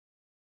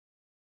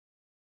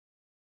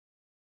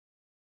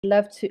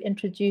love to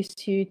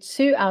introduce you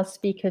to our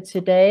speaker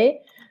today,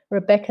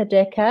 Rebecca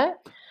Dekker,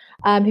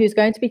 who's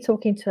going to be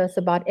talking to us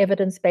about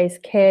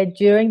evidence-based care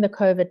during the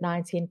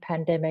COVID-19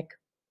 pandemic.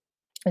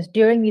 As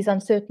during these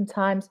uncertain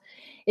times,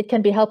 it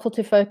can be helpful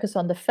to focus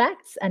on the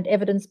facts and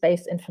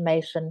evidence-based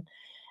information.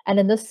 And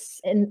in this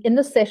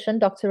session,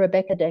 Dr.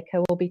 Rebecca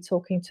Dekker will be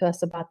talking to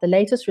us about the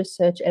latest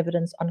research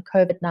evidence on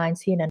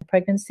COVID-19 and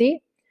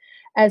pregnancy,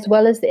 as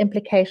well as the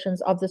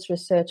implications of this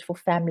research for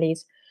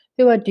families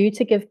who are due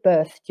to give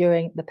birth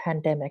during the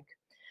pandemic.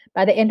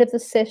 By the end of the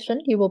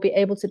session, you will be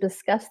able to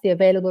discuss the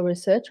available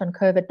research on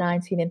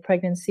COVID-19 in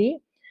pregnancy,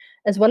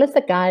 as well as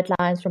the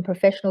guidelines from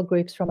professional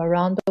groups from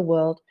around the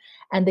world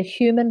and the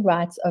human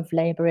rights of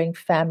laboring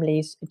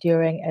families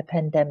during a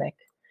pandemic.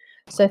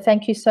 So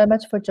thank you so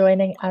much for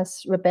joining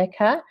us,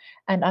 Rebecca.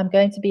 And I'm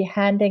going to be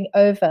handing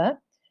over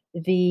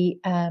the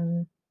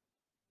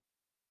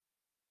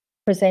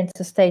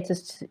presenter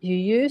status to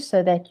you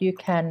so that you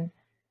can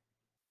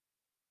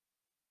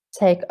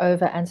take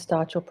over and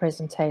start your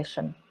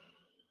presentation.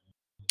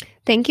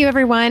 Thank you,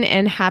 everyone,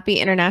 and happy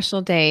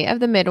International Day of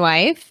the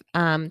Midwife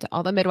to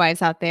all the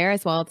midwives out there,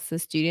 as well as the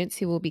students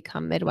who will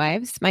become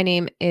midwives. My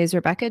name is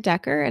Rebecca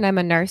Dekker, and I'm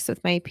a nurse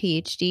with my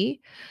PhD.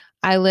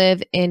 I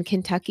live in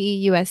Kentucky,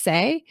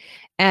 USA,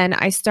 and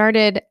I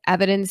started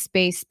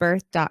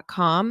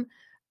evidencebasedbirth.com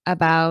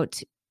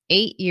about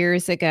 8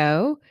 years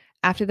ago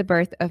after the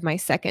birth of my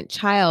second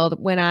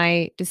child, when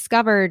I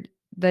discovered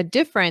the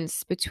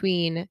difference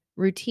between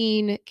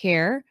routine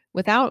care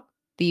without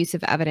the use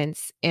of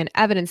evidence and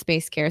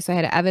evidence-based care. So I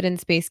had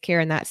evidence-based care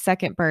in that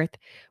second birth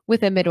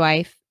with a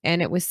midwife,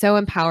 and it was so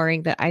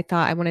empowering that I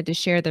thought I wanted to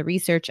share the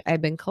research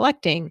I've been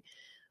collecting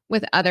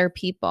with other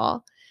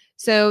people.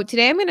 So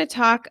today I'm going to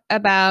talk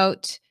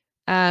about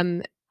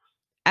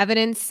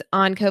evidence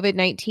on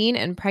COVID-19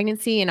 and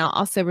pregnancy, and I'll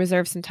also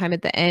reserve some time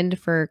at the end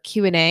for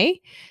Q&A.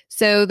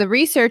 So the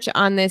research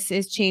on this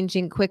is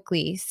changing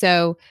quickly.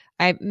 So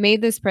I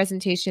made this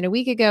presentation a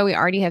week ago. We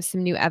already have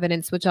some new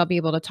evidence, which I'll be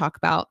able to talk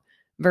about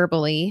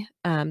verbally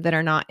that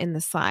are not in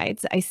the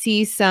slides. I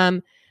see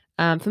some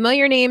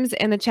familiar names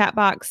in the chat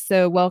box,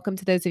 so welcome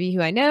to those of you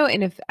who I know.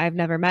 And if I've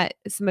never met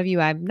some of you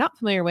I'm not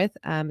familiar with,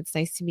 it's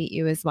nice to meet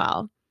you as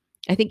well.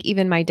 I think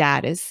even my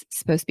dad is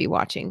supposed to be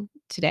watching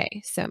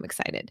today, so I'm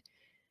excited.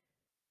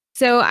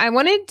 So I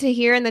wanted to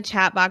hear in the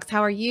chat box,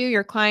 how are you,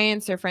 your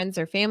clients, or friends,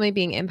 or family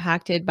being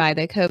impacted by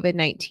the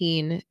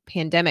COVID-19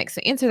 pandemic?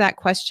 So answer that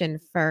question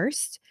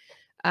first.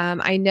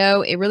 I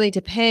know it really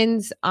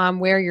depends on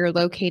where you're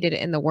located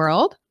in the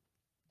world.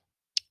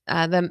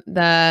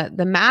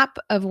 The map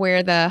of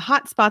where the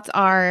hotspots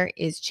are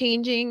is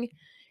changing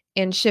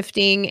and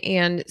shifting,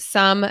 and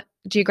some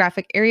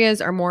geographic areas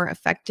are more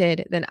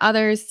affected than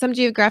others. Some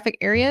geographic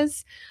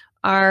areas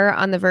are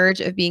on the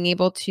verge of being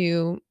able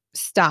to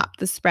stop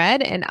the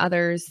spread, and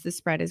others, the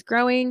spread is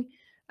growing.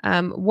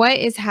 What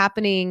is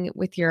happening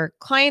with your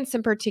clients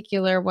in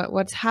particular?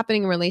 What's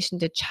happening in relation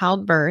to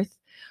childbirth?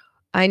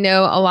 I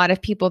know a lot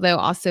of people, though,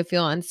 also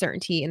feel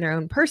uncertainty in their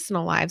own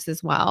personal lives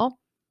as well.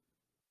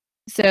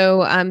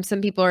 So some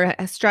people are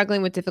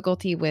struggling with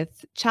difficulty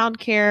with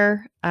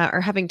childcare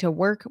or having to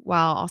work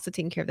while also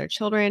taking care of their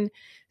children.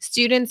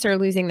 Students are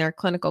losing their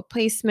clinical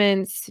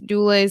placements.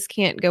 Doulas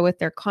can't go with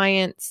their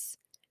clients.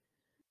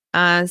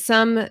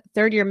 Some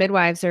third-year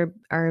midwives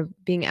are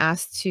being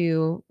asked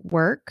to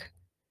work.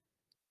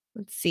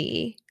 Let's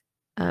see.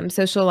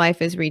 Social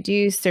life is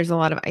reduced. There's a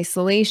lot of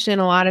isolation.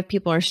 A lot of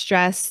people are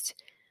stressed.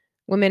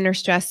 Women are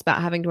stressed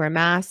about having to wear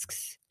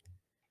masks.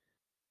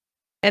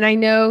 And I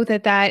know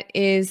that that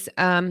is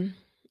there's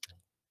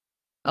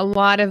a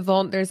lot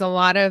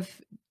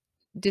of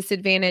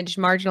disadvantaged,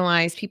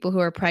 marginalized people who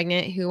are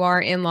pregnant, who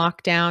are in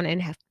lockdown and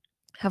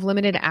have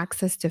limited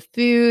access to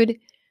food,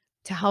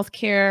 to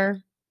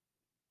healthcare.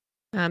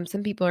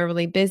 Some people are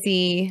really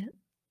busy.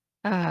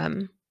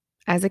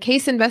 As a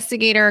case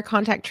investigator, a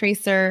contact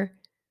tracer,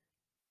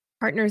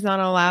 partner's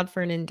not allowed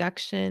for an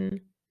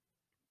induction.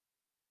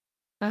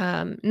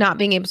 Not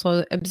being able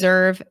to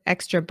observe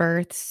extra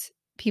births.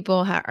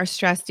 People are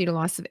stressed due to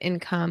loss of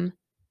income.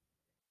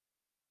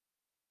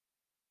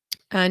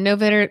 No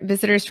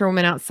visitors for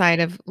women outside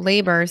of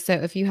labor. So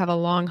if you have a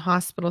long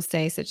hospital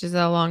stay, such as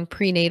a long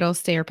prenatal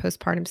stay or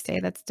postpartum stay,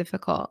 that's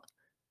difficult.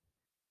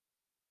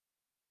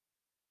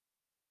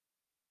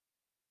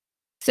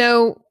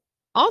 So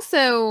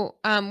also,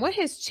 what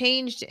has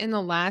changed in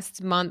the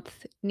last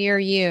month near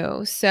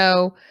you?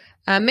 So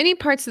many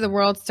parts of the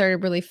world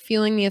started really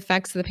feeling the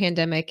effects of the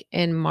pandemic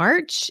in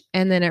March,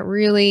 and then it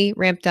really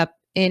ramped up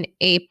in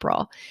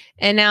April.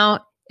 And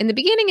now in the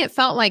beginning, it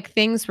felt like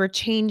things were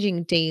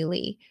changing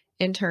daily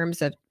in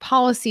terms of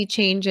policy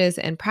changes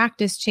and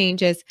practice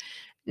changes.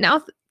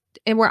 Now,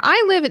 and where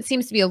I live, it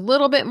seems to be a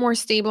little bit more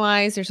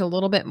stabilized. There's a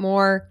little bit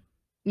more,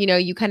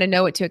 you kind of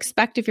know what to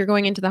expect if you're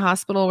going into the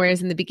hospital.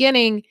 Whereas in the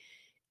beginning,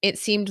 it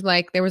seemed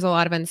like there was a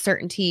lot of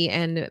uncertainty,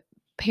 and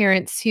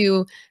parents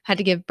who had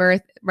to give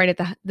birth right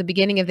at the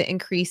beginning of the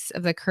increase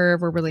of the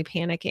curve were really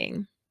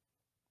panicking.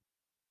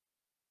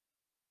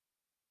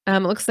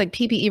 It looks like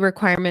PPE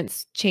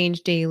requirements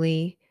change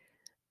daily.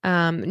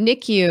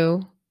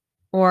 NICU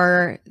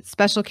or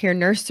special care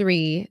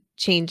nursery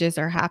changes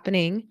are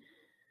happening.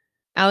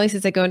 Allie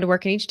says, I go into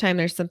work and each time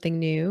there's something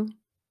new.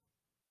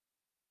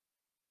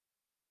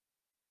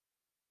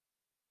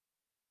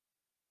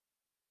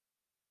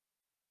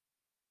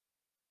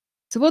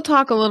 So we'll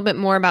talk a little bit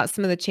more about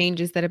some of the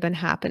changes that have been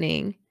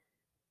happening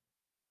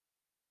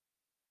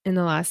in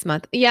the last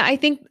month. Yeah, I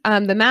think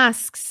the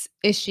masks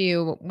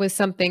issue was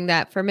something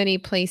that for many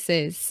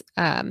places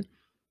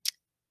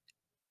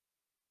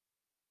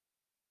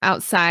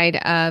outside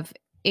of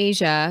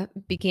Asia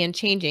began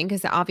changing,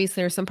 because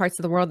obviously there are some parts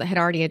of the world that had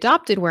already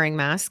adopted wearing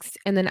masks,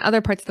 and then other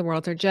parts of the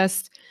world are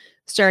just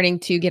starting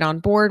to get on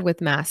board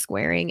with mask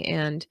wearing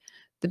and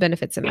the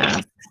benefits of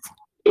masks.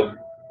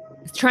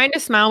 Trying to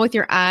smile with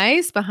your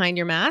eyes behind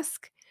your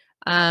mask.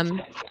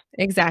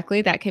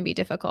 Exactly, that can be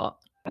difficult.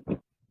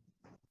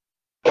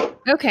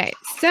 Okay,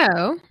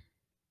 so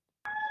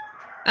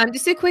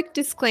just a quick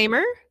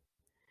disclaimer.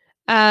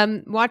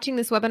 Watching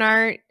this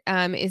webinar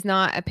is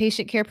not a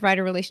patient-care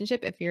provider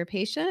relationship if you're a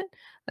patient.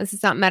 This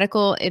is not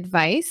medical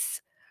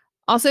advice.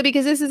 Also,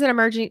 because this is an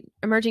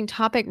emerging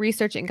topic,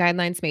 research and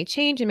guidelines may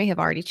change and may have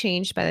already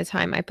changed by the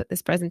time I put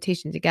this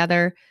presentation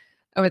together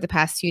over the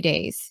past few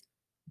days.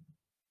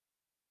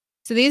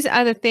 So these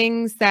are the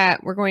things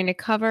that we're going to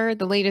cover: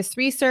 the latest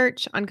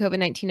research on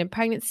COVID-19 and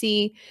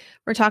pregnancy.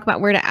 We're talking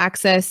about where to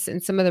access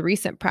and some of the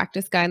recent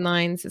practice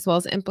guidelines, as well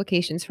as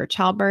implications for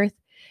childbirth.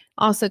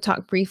 Also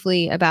talk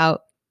briefly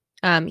about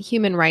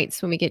human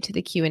rights when we get to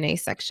the Q&A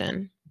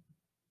section.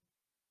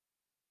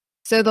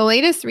 So the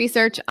latest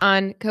research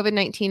on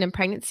COVID-19 and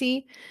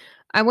pregnancy,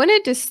 I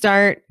wanted to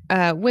start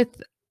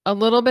with a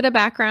little bit of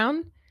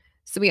background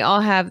so we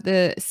all have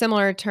the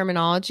similar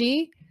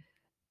terminology.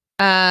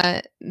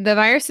 The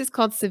virus is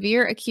called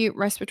Severe Acute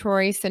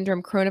Respiratory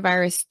Syndrome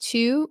Coronavirus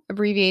 2,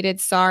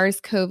 abbreviated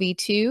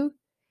SARS-CoV-2.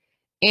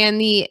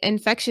 And the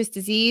infectious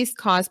disease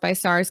caused by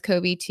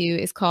SARS-CoV-2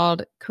 is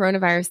called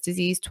Coronavirus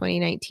Disease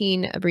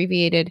 2019,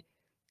 abbreviated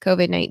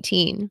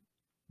COVID-19.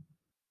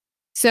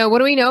 So what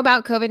do we know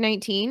about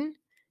COVID-19?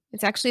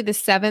 It's actually the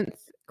 7th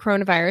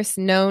coronavirus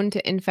known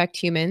to infect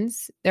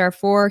humans. There are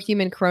 4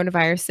 human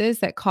coronaviruses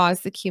that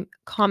cause the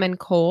common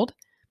cold,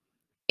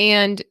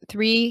 and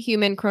 3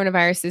 human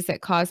coronaviruses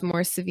that cause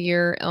more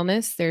severe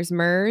illness. There's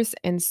MERS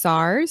and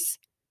SARS.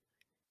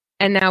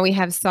 And now we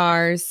have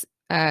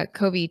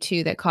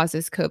SARS-CoV-2 that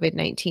causes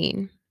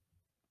COVID-19.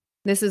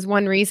 This is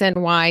one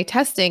reason why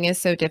testing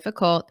is so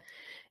difficult,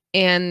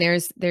 and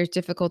there's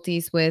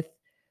difficulties with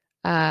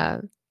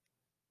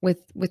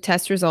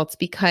test results,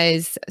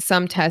 because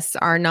some tests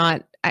are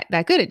not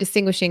that good at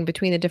distinguishing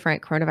between the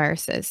different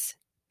coronaviruses.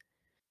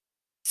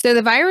 So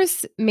the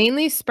virus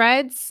mainly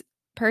spreads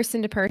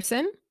person to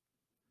person.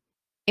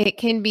 It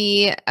can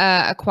be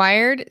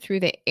acquired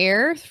through the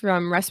air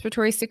from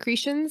respiratory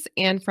secretions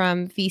and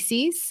from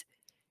feces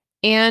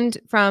and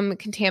from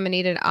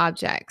contaminated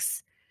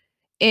objects.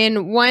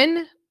 In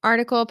one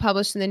article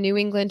published in the New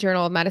England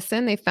Journal of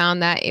Medicine, they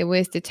found that it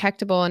was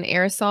detectable in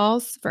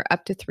aerosols for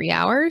up to 3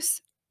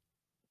 hours,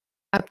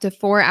 up to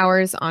 4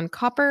 hours on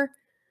copper,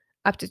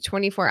 up to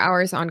 24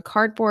 hours on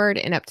cardboard,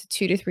 and up to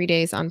 2 to 3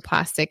 days on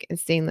plastic and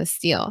stainless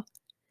steel.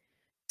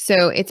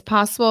 So it's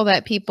possible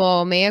that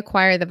people may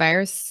acquire the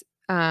virus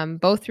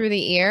both through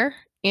the air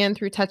and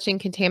through touching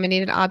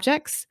contaminated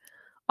objects,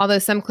 although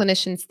some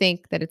clinicians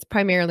think that it's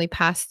primarily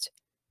passed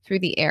through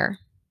the air.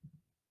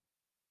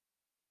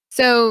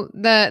 So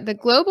the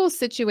global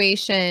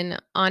situation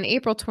on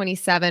April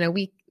 27, a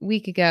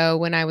week ago,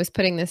 when I was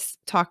putting this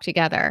talk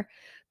together,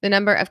 the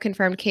number of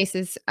confirmed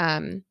cases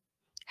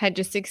had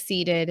just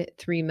exceeded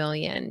 3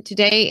 million.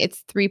 Today,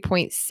 it's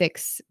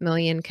 3.6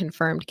 million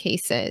confirmed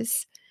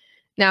cases.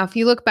 Now, if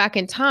you look back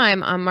in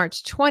time, on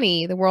March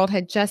 20, the world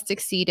had just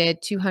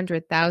exceeded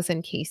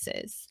 200,000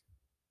 cases.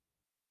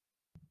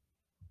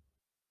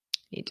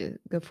 Need to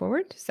go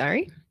forward,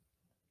 sorry.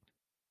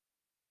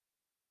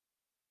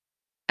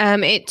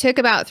 It took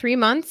about 3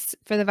 months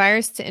for the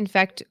virus to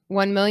infect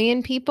 1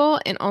 million people,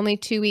 and only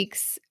 2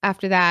 weeks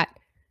after that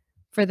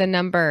for the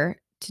number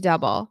to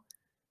double.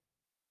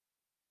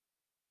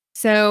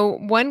 So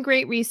one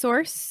great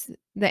resource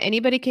that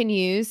anybody can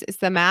use is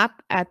the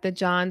map at the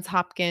Johns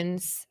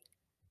Hopkins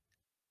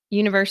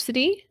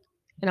University,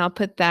 and I'll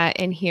put that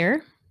in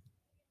here.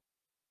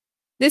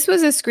 This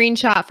was a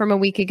screenshot from a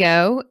week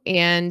ago,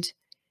 and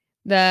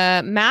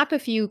the map,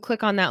 if you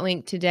click on that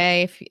link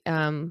today, if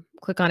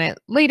click on it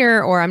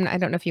later, or I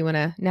don't know if you want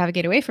to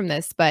navigate away from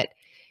this, but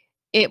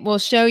it will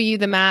show you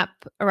the map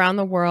around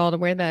the world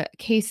where the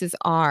cases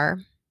are.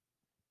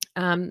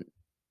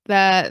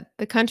 The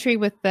country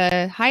with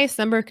the highest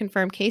number of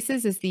confirmed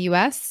cases is the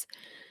US,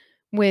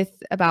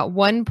 with about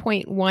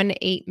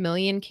 1.18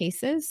 million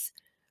cases.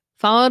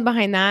 Followed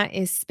behind that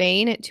is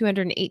Spain at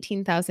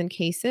 218,000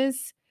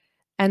 cases.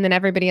 And then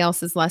everybody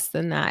else is less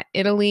than that.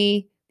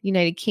 Italy,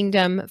 United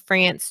Kingdom,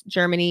 France,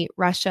 Germany,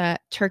 Russia,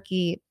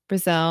 Turkey,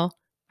 Brazil,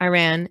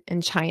 Iran,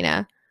 and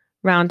China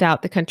round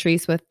out the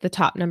countries with the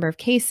top number of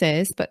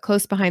cases. But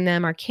close behind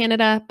them are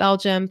Canada,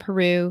 Belgium,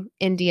 Peru,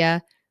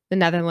 India, the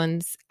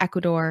Netherlands,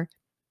 Ecuador,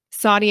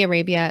 Saudi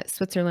Arabia,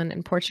 Switzerland,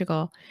 and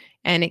Portugal,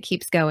 and it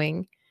keeps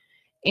going.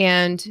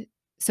 And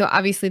so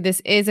obviously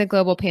this is a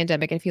global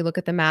pandemic. If you look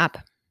at the map,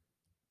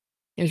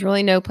 there's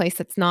really no place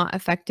that's not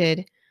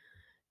affected.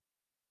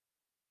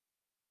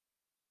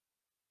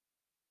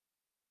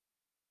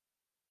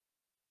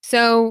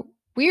 So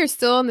we are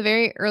still in the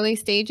very early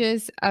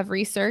stages of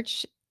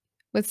research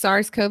with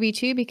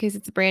SARS-CoV-2 because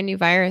it's a brand new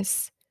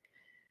virus.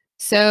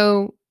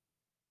 So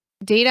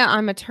data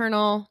on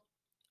maternal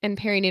and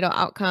perinatal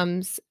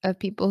outcomes of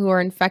people who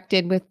are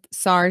infected with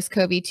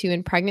SARS-CoV-2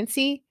 in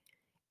pregnancy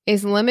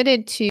is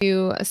limited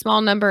to a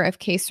small number of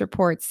case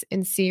reports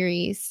in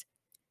series.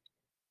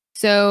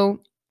 So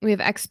we have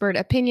expert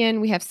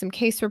opinion, we have some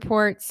case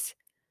reports,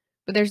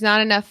 but there's not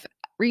enough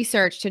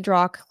research to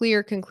draw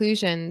clear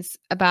conclusions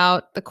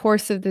about the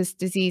course of this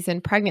disease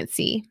in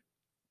pregnancy.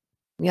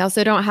 We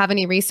also don't have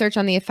any research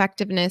on the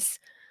effectiveness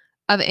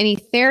of any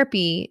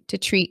therapy to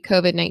treat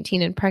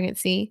COVID-19 in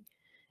pregnancy.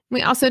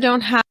 We also don't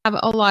have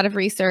a lot of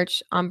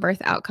research on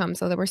birth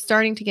outcomes, although we're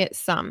starting to get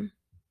some.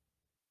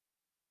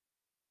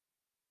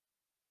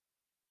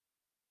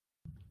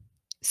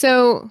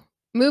 So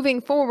moving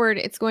forward,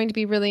 it's going to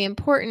be really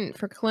important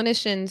for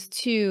clinicians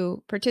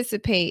to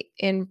participate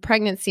in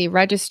pregnancy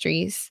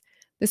registries.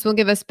 This will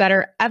give us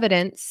better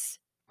evidence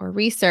or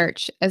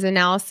research as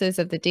analysis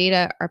of the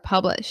data are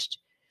published.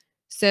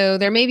 So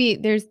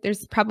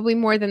there's probably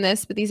more than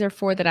this, but these are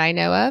 4 that I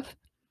know of.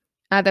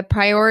 The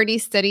priority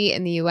study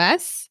in the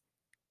US.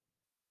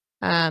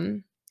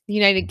 The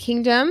United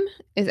Kingdom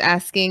is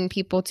asking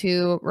people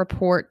to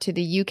report to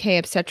the UK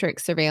obstetric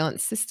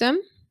surveillance system.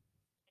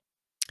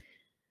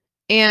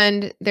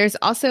 And there's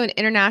also an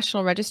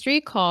international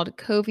registry called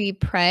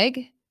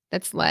COVID-PREG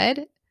that's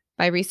led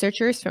by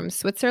researchers from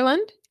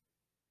Switzerland.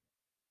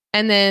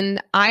 And then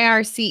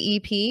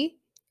IRCEP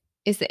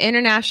is the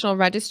International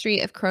Registry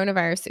of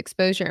Coronavirus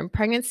Exposure in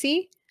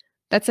Pregnancy.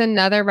 That's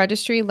another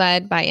registry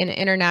led by an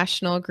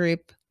international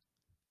group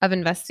of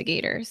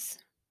investigators.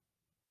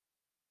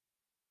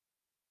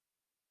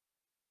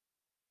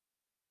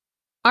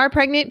 Are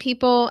pregnant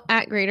people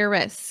at greater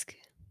risk?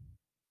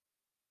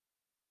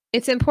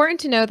 It's important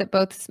to know that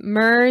both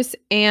MERS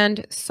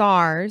and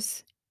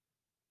SARS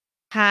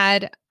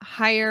had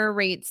higher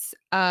rates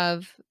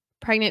of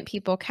pregnant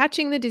people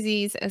catching the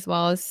disease as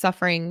well as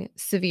suffering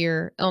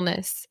severe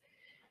illness.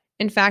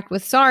 In fact,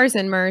 with SARS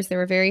and MERS, there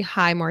were very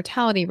high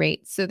mortality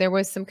rates. So there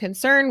was some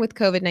concern with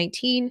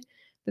COVID-19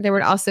 that there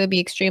would also be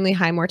extremely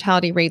high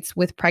mortality rates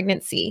with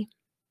pregnancy.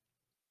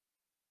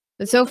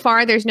 But so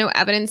far, there's no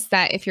evidence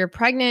that if you're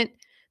pregnant,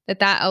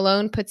 that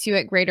alone puts you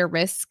at greater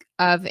risk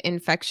of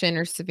infection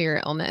or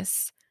severe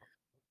illness.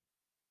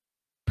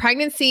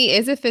 Pregnancy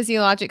is a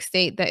physiologic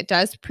state that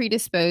does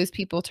predispose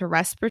people to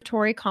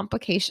respiratory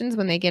complications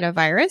when they get a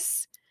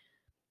virus.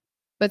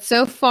 But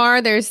so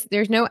far, there's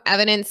no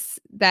evidence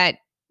that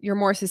you're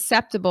more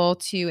susceptible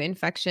to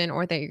infection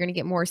or that you're going to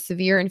get more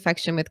severe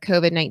infection with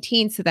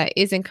COVID-19. So that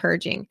is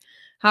encouraging.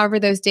 However,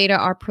 those data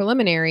are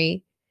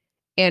preliminary,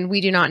 and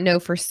we do not know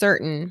for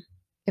certain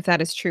if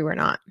that is true or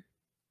not.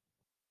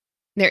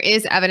 There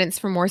is evidence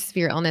for more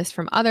severe illness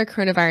from other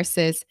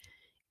coronaviruses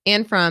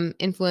and from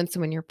influenza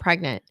when you're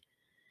pregnant.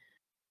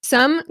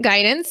 Some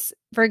guidance,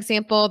 for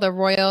example, the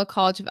Royal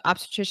College of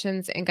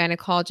Obstetricians and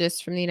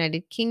Gynecologists from the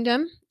United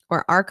Kingdom,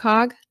 or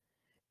RCOG,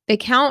 they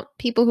count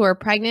people who are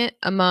pregnant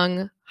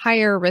among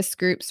higher risk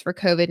groups for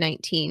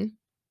COVID-19.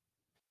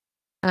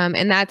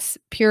 And that's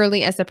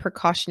purely as a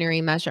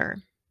precautionary measure.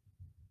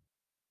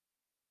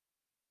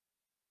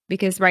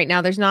 Because right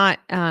now there's not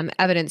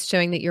evidence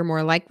showing that you're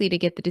more likely to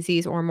get the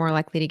disease or more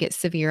likely to get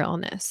severe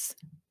illness.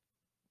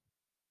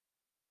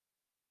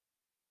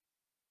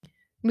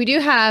 We do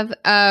have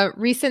a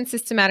recent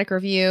systematic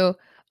review.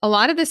 A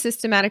lot of the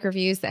systematic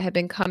reviews that have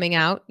been coming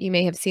out, you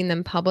may have seen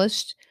them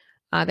published.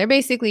 They're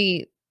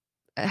basically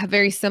have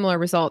very similar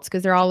results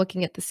because they're all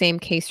looking at the same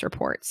case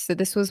reports. So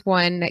this was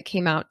one that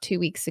came out 2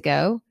 weeks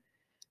ago.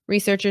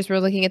 Researchers were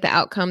looking at the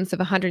outcomes of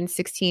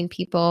 116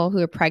 people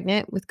who are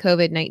pregnant with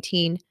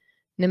COVID-19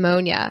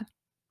 pneumonia.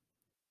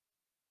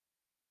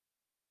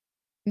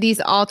 These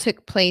all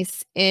took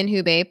place in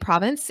Hubei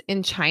province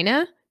in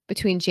China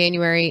between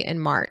January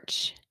and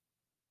March.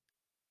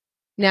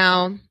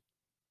 Now,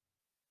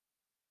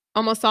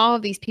 almost all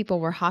of these people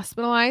were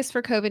hospitalized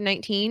for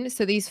COVID-19,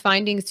 so these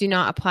findings do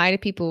not apply to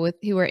people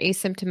who are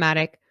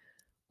asymptomatic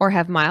or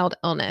have mild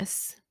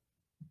illness.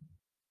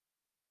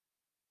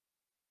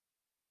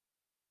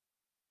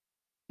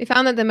 They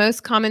found that the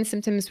most common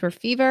symptoms were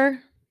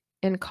fever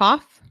and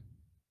cough,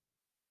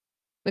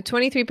 but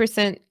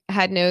 23%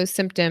 had no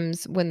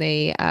symptoms when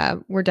they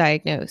were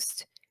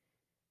diagnosed.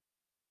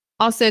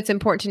 Also, it's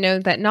important to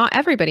note that not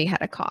everybody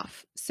had a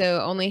cough.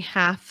 So only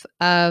half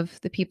of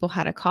the people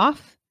had a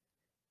cough.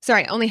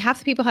 Sorry, only half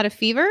the people had a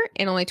fever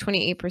and only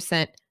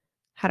 28%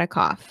 had a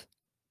cough.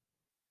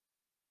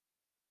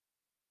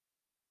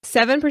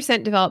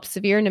 7% developed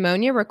severe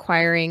pneumonia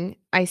requiring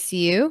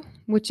ICU,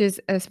 which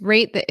is a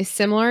rate that is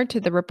similar to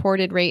the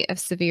reported rate of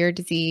severe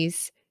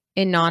disease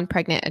in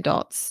non-pregnant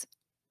adults.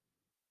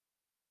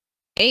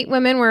 8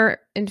 women were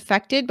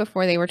infected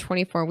before they were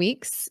 24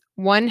 weeks.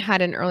 1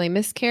 had an early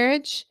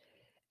miscarriage,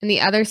 and the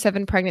other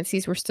 7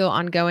 pregnancies were still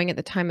ongoing at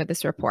the time of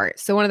this report.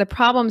 So one of the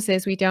problems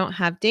is we don't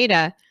have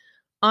data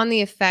on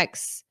the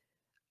effects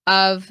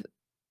of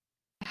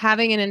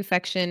having an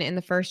infection in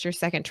the first or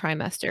second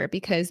trimester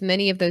because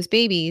many of those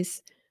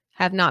babies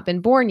have not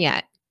been born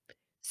yet.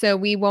 So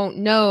we won't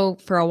know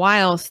for a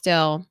while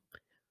still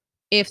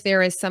if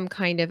there is some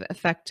kind of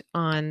effect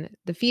on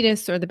the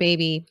fetus or the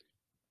baby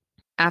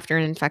after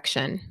an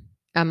infection,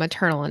 a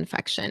maternal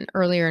infection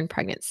earlier in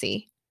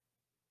pregnancy.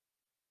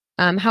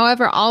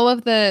 However, all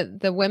of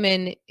the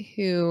women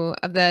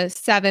of the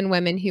 7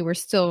 women who were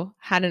still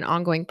had an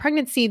ongoing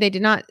pregnancy, they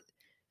did not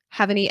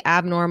have any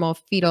abnormal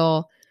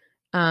fetal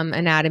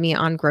anatomy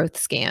on growth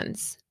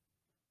scans.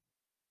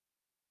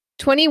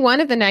 21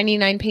 of the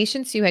 99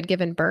 patients who had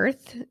given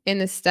birth in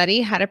the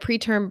study had a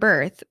preterm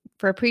birth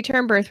for a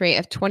preterm birth rate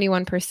of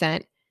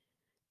 21%,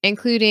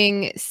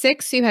 including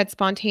 6 who had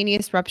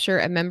spontaneous rupture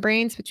of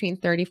membranes between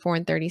 34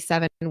 and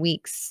 37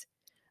 weeks.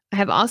 I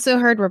have also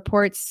heard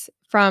reports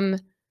from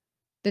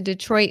the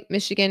Detroit,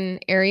 Michigan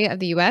area of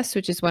the US,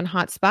 which is one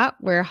hotspot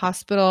where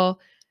hospital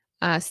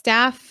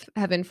staff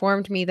have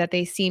informed me that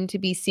they seem to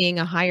be seeing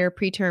a higher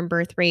preterm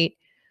birth rate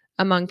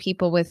among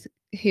people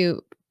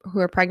who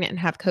are pregnant and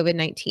have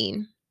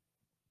COVID-19.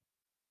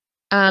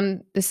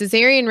 The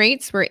cesarean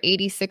rates were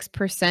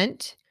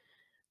 86%.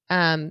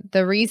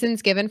 The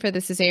reasons given for the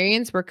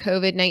cesareans were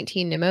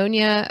COVID-19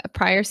 pneumonia, a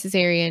prior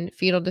cesarean,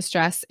 fetal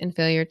distress, and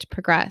failure to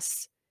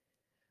progress.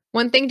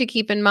 One thing to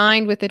keep in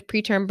mind with the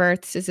preterm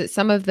births is that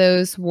some of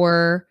those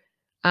were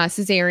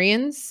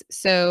cesareans,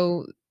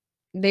 so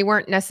they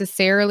weren't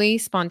necessarily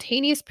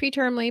spontaneous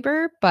preterm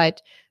labor,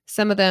 but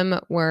some of them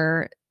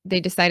were, they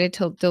decided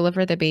to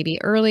deliver the baby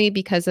early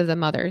because of the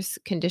mother's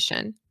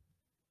condition.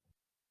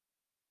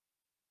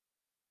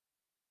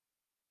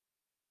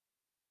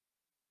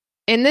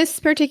 In this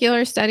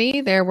particular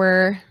study, there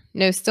were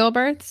no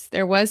stillbirths.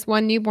 There was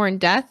 1 newborn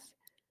death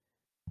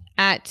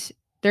at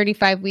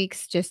 35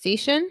 weeks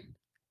gestation.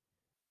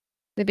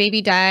 The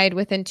baby died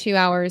within 2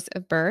 hours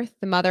of birth.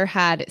 The mother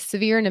had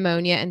severe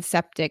pneumonia and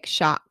septic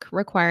shock,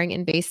 requiring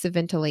invasive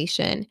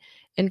ventilation,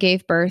 and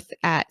gave birth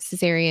by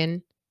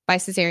cesarean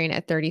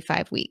at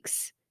 35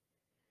 weeks.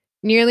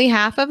 Nearly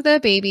half of the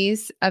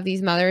babies of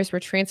these mothers were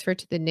transferred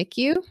to the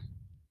NICU,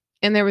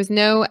 and there was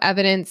no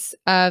evidence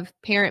of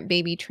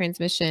parent-baby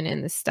transmission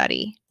in the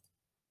study.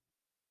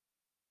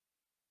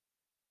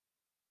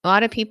 A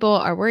lot of people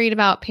are worried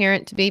about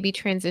parent-to-baby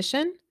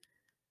transition,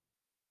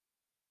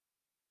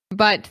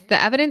 but the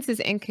evidence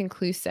is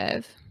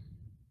inconclusive.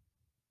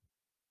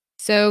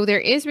 So there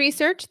is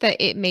research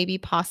that it may be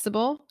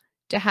possible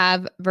to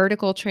have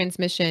vertical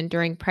transmission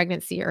during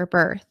pregnancy or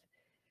birth.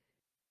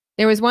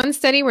 There was one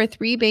study where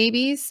 3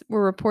 babies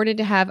were reported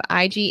to have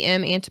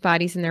IgM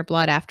antibodies in their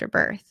blood after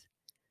birth.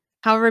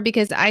 However,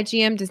 because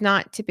IgM does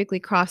not typically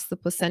cross the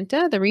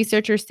placenta, the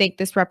researchers think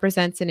this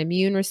represents an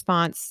immune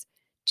response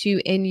to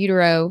in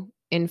utero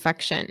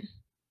infection.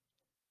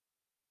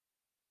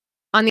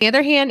 On the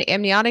other hand,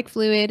 amniotic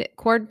fluid,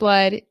 cord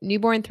blood,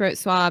 newborn throat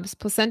swabs,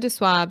 placenta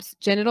swabs,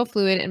 genital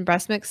fluid, and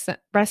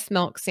breast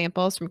milk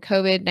samples from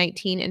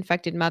COVID-19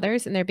 infected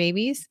mothers and their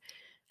babies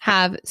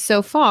have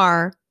so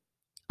far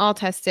all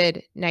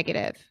tested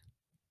negative.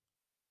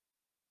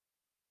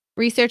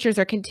 Researchers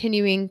are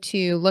continuing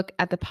to look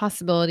at the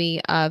possibility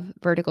of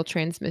vertical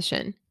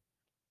transmission.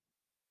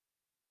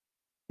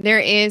 There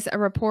is a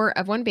report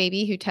of 1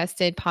 baby who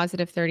tested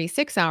positive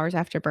 36 hours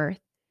after birth.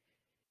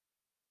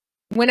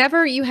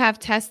 Whenever you have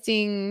tests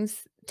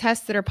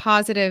that are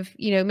positive,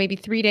 maybe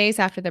 3 days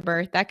after the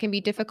birth, that can be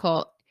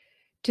difficult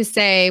to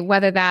say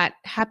whether that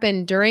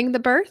happened during the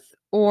birth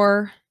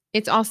or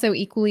it's also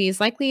equally as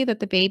likely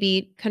that the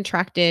baby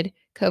contracted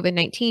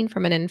COVID-19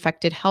 from an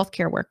infected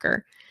healthcare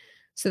worker.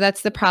 So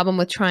that's the problem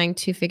with trying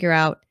to figure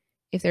out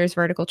if there's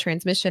vertical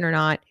transmission or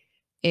not,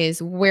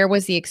 is where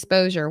was the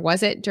exposure?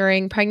 Was it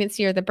during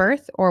pregnancy or the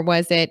birth, or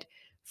was it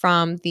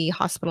from the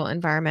hospital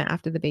environment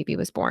after the baby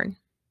was born?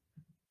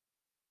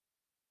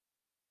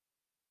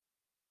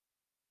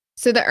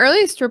 So the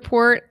earliest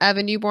report of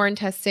a newborn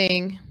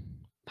testing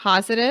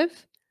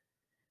positive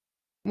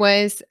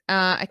was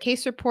a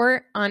case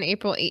report on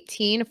April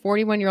 18, a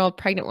 41-year-old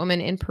pregnant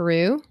woman in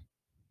Peru.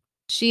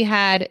 She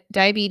had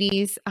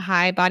diabetes, a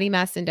high body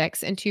mass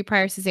index, and 2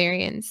 prior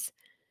cesareans.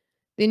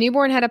 The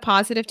newborn had a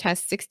positive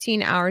test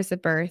 16 hours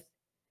of birth.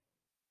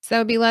 So that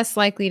would be less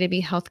likely to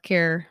be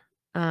healthcare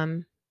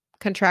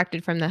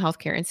contracted from the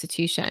healthcare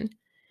institution.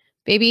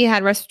 Baby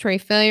had respiratory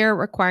failure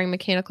requiring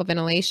mechanical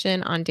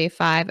ventilation on day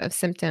 5 of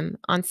symptom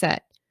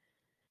onset.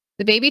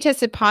 The baby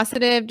tested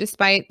positive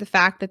despite the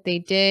fact that they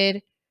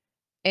did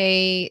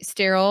a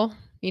sterile,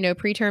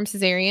 preterm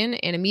cesarean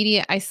and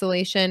immediate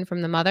isolation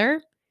from the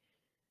mother.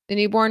 The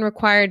newborn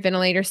required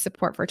ventilator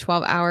support for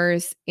 12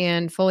 hours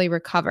and fully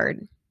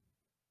recovered.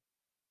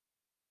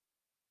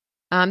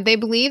 They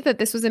believe that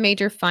this was a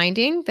major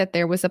finding, that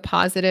there was a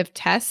positive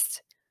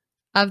test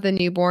of the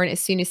newborn as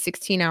soon as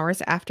 16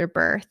 hours after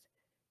birth.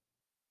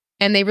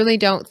 And they really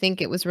don't think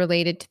it was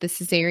related to the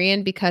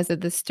cesarean because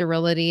of the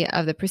sterility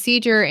of the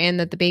procedure and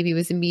that the baby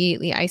was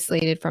immediately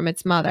isolated from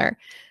its mother.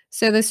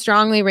 So this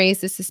strongly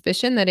raised the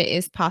suspicion that it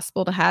is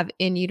possible to have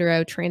in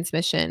utero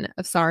transmission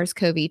of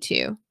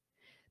SARS-CoV-2.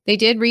 They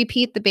did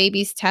repeat the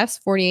baby's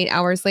test 48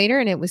 hours later,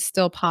 and it was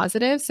still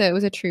positive, so it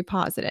was a true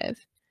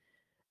positive.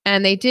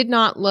 And they did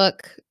not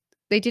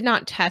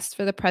test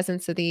for the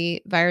presence of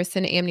the virus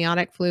in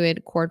amniotic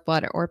fluid, cord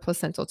blood, or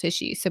placental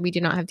tissue, so we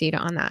do not have data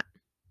on that.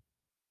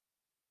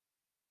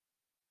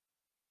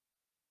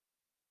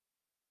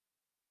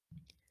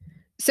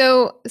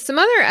 So some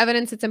other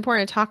evidence that's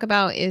important to talk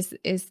about is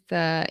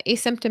the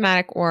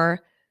asymptomatic or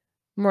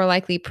more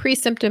likely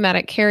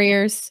pre-symptomatic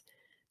carriers.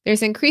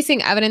 There's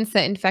increasing evidence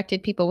that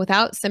infected people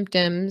without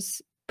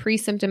symptoms,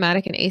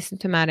 pre-symptomatic and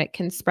asymptomatic,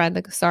 can spread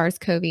the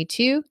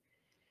SARS-CoV-2.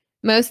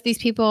 Most of these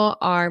people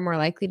are more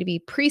likely to be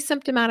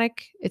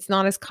pre-symptomatic. It's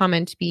not as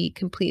common to be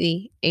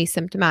completely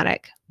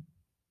asymptomatic.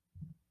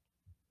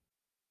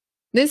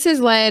 This has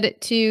led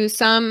to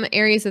some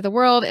areas of the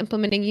world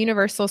implementing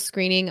universal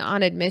screening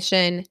on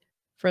admission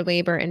for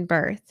labor and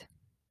birth.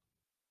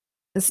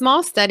 A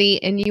small study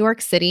in New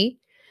York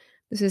City,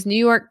 this is New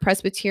York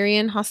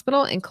Presbyterian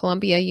Hospital and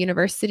Columbia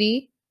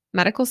University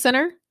Medical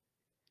Center.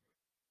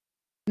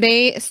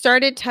 They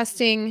started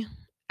testing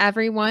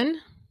everyone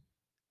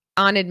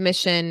on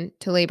admission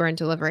to labor and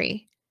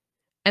delivery.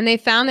 And they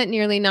found that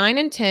nearly 9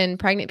 in 10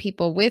 pregnant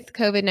people with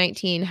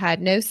COVID-19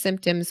 had no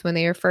symptoms when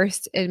they were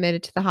first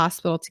admitted to the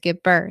hospital to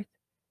give birth.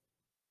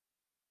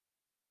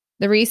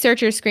 The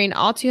researchers screened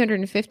all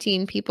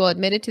 215 people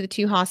admitted to the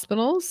two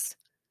hospitals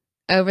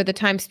over the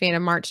time span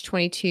of March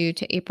 22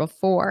 to April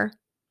 4.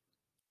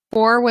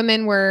 4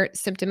 women were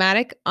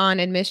symptomatic on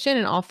admission,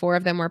 and all 4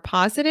 of them were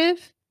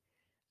positive.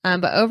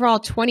 But overall,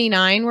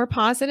 29 were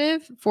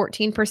positive,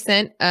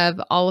 14% of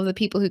all of the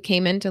people who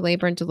came into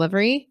labor and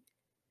delivery.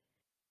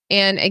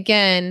 And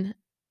again,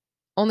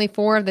 only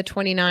 4 of the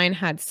 29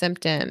 had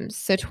symptoms,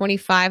 so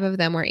 25 of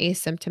them were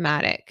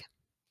asymptomatic.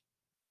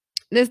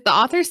 The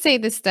authors say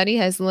this study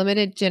has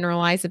limited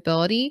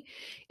generalizability.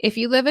 If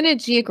you live in a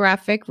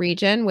geographic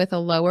region with a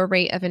lower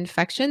rate of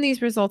infection,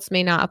 these results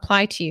may not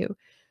apply to you.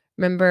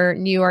 Remember,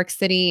 New York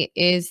City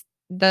is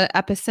the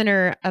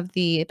epicenter of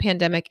the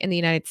pandemic in the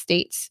United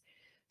States.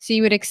 So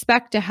you would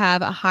expect to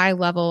have a high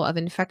level of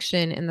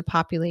infection in the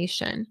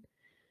population.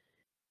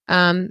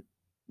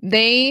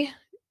 They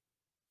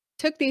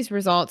took these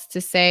results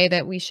to say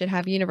that we should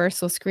have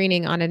universal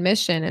screening on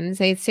admission. And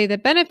they say the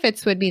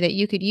benefits would be that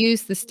you could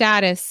use the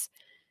status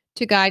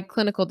to guide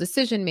clinical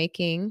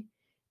decision-making,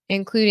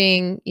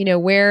 including,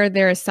 where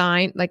they're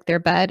assigned, like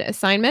their bed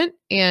assignment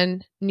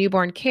and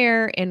newborn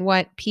care and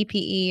what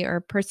PPE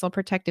or personal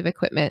protective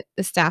equipment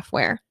the staff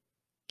wear.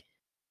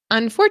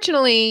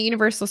 Unfortunately,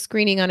 universal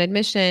screening on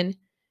admission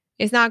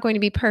is not going to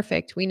be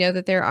perfect. We know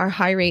that there are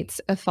high rates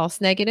of false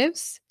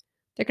negatives.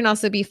 There can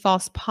also be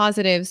false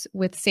positives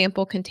with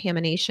sample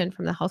contamination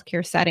from the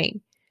healthcare setting.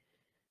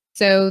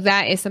 So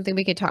that is something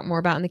we could talk more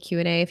about in the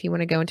Q&A if you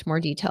want to go into more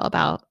detail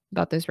about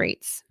those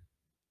rates.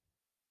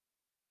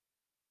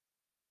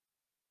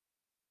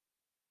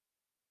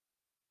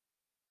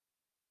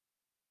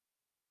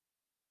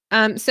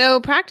 So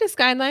practice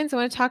guidelines, I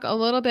want to talk a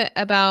little bit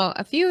about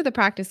a few of the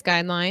practice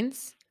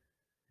guidelines.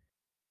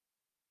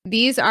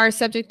 These are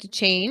subject to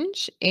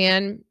change,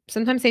 and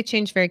sometimes they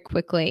change very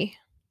quickly.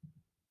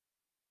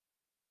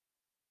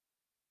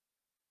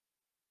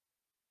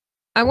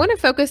 I want to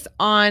focus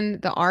on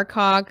the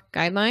RCOG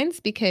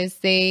guidelines because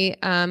they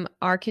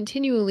are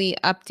continually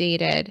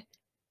updated.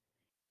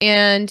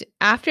 And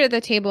after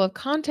the table of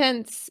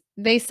contents,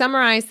 they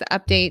summarize the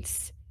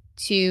updates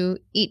to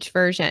each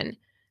version.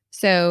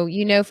 So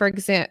for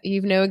example,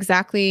 you know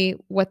exactly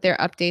what their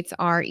updates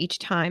are each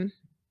time.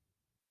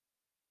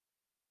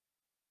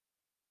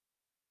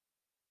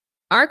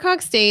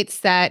 RCOG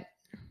states that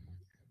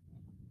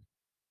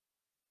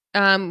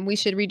we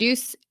should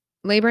reduce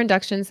labor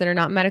inductions that are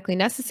not medically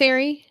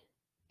necessary,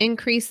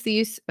 increase the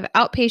use of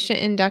outpatient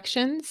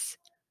inductions,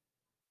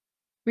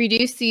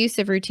 reduce the use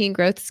of routine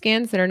growth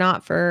scans that are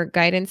not for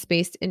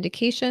guidance-based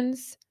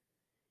indications,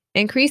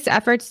 increase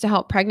efforts to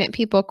help pregnant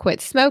people quit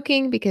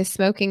smoking because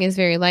smoking is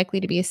very likely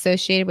to be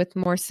associated with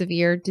more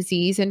severe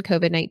disease in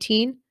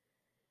COVID-19,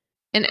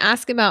 and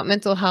ask about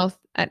mental health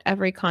at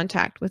every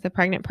contact with a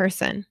pregnant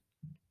person.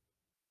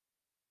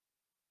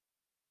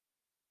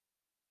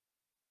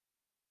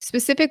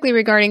 Specifically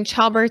regarding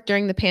childbirth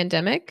during the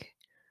pandemic,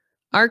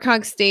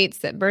 RCOG states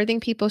that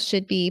birthing people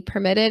should be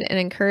permitted and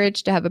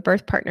encouraged to have a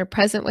birth partner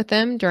present with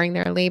them during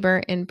their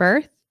labor and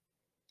birth.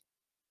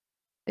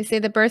 They say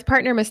the birth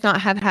partner must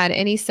not have had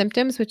any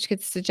symptoms which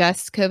could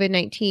suggest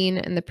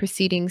COVID-19 in the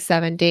preceding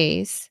 7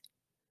 days.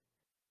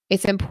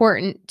 It's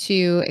important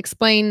to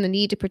explain the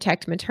need to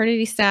protect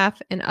maternity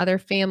staff and other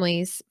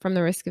families from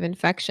the risk of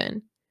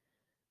infection.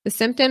 The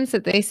symptoms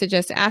that they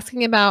suggest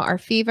asking about are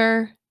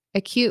fever,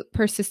 acute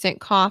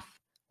persistent cough,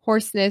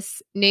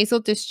 hoarseness,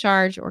 nasal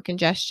discharge or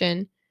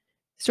congestion,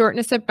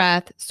 shortness of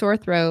breath, sore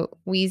throat,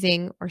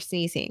 wheezing, or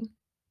sneezing.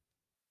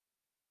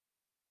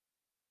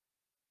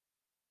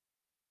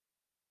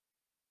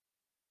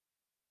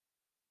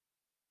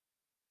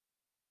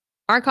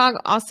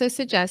 ARCOG also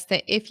suggests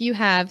that if you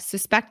have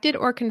suspected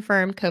or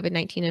confirmed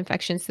COVID-19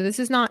 infection, so this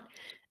is not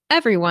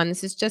everyone,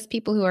 this is just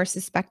people who are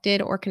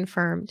suspected or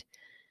confirmed,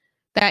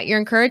 that you're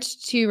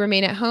encouraged to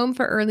remain at home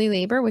for early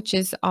labor, which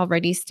is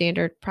already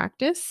standard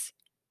practice,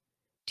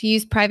 to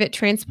use private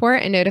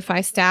transport and notify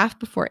staff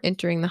before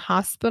entering the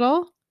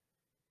hospital.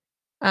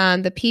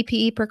 The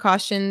PPE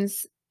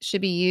precautions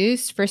should be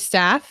used for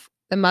staff.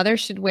 The mother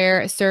should wear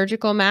a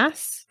surgical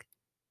mask.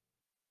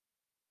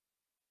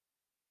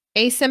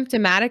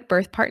 Asymptomatic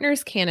birth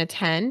partners can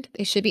attend.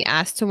 They should be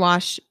asked to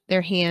wash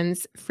their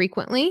hands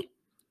frequently.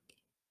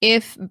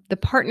 If the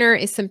partner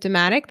is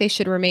symptomatic, they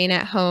should remain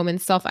at home in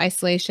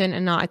self-isolation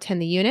and not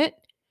attend the unit.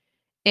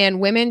 And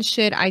women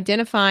should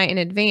identify in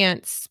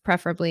advance,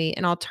 preferably,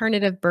 an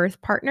alternative birth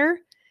partner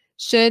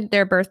should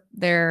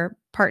their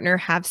partner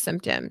have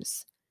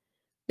symptoms.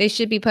 They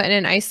should be put in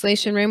an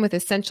isolation room with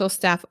essential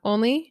staff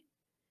only.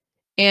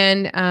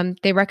 And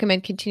they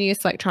recommend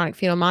continuous electronic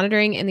fetal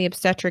monitoring in the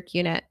obstetric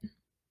unit.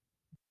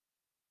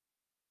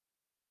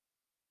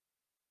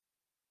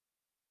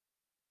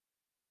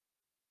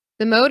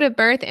 The mode of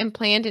birth and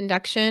planned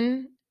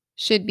induction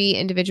should be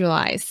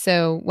individualized.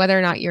 So whether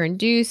or not you're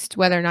induced,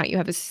 whether or not you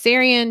have a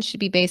cesarean should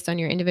be based on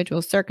your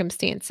individual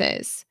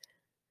circumstances.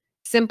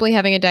 Simply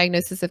having a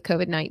diagnosis of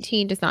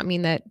COVID-19 does not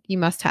mean that you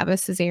must have a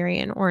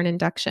cesarean or an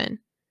induction.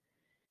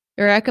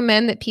 I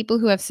recommend that people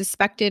who have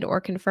suspected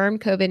or confirmed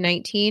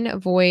COVID-19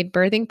 avoid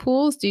birthing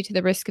pools due to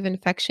the risk of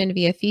infection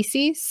via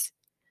feces.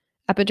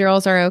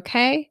 Epidurals are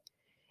okay.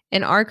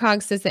 And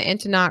ARCOG says that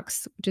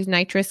Antonox, which is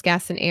nitrous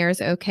gas and air,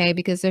 is okay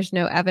because there's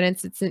no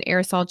evidence it's an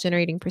aerosol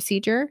generating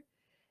procedure.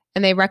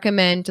 And they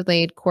recommend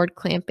delayed cord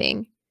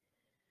clamping.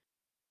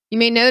 You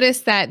may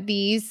notice that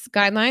these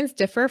guidelines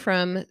differ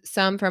from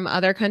some from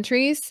other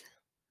countries.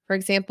 For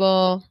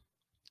example,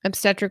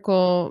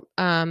 obstetrical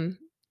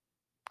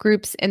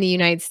groups in the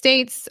United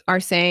States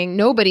are saying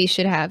nobody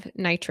should have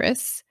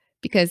nitrous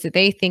because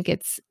they think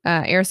it's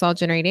aerosol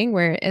generating,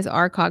 whereas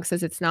ARCOG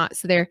says it's not.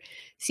 So there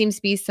seems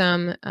to be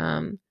some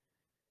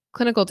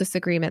clinical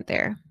disagreement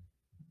there.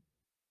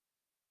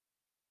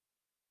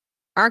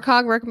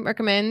 ARCOG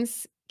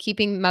recommends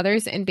keeping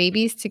mothers and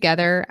babies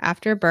together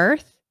after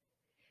birth.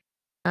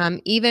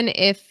 Even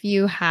if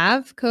you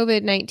have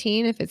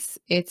COVID-19, if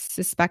it's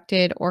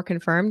suspected or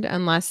confirmed,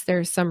 unless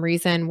there's some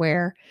reason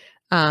where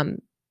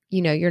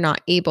you're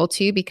not able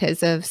to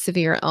because of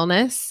severe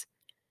illness.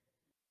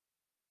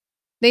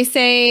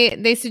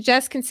 They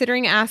suggest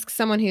considering ask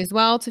someone who's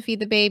well to feed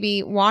the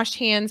baby, wash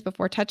hands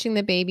before touching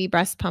the baby,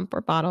 breast pump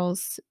or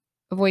bottles,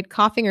 avoid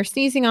coughing or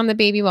sneezing on the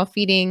baby while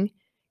feeding,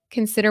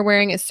 consider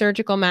wearing a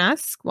surgical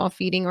mask while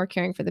feeding or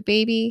caring for the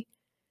baby.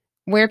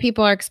 Where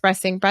people are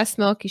expressing breast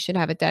milk, you should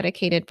have a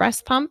dedicated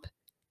breast pump.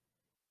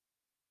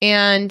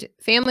 And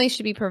families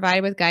should be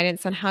provided with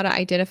guidance on how to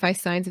identify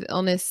signs of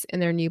illness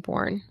in their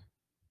newborn.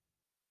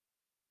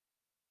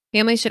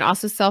 Families should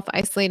also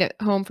self-isolate at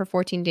home for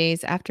 14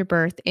 days after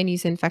birth and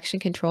use infection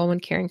control when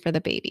caring for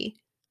the baby.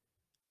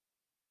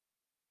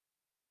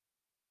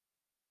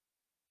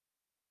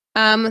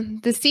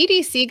 The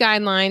CDC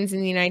guidelines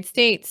in the United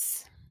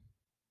States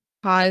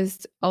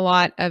caused a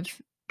lot of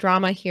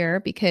drama here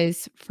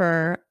because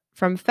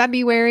from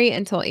February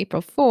until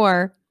April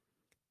 4,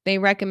 they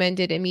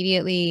recommended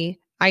immediately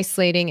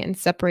isolating and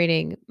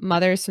separating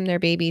mothers from their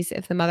babies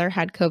if the mother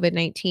had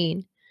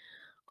COVID-19.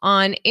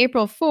 On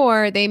April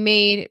 4, they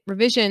made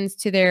revisions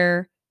to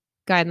their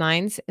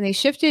guidelines and they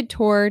shifted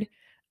toward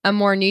a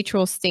more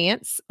neutral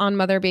stance on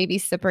mother-baby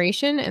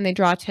separation, and they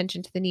draw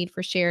attention to the need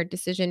for shared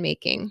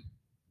decision-making.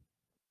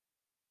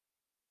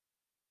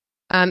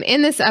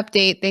 In this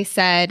update, they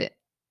said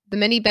the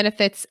many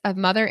benefits of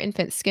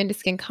mother-infant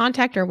skin-to-skin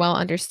contact are well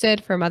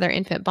understood for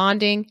mother-infant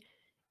bonding,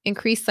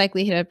 increased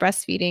likelihood of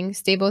breastfeeding,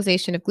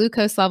 stabilization of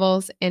glucose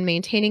levels, and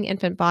maintaining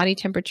infant body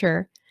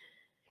temperature.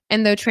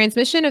 And though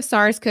transmission of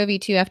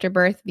SARS-CoV-2 after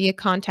birth via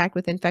contact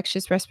with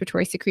infectious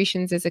respiratory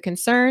secretions is a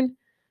concern,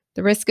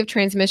 the risk of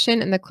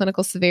transmission and the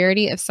clinical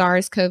severity of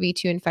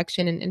SARS-CoV-2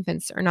 infection in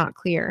infants are not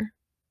clear.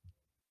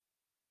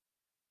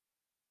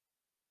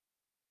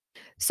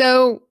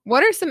 So,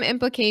 what are some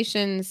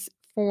implications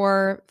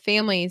for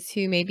families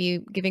who may be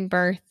giving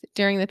birth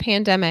during the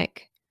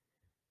pandemic?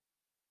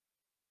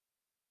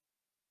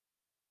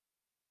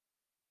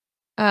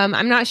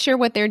 I'm not sure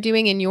what they're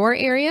doing in your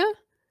area,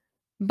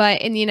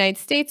 but in the United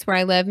States where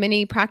I live,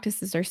 many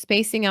practices are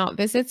spacing out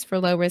visits for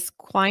low-risk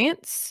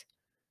clients,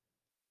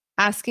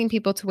 asking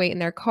people to wait in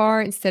their car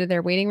instead of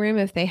their waiting room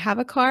if they have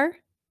a car.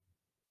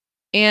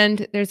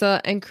 And there's an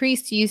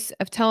increased use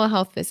of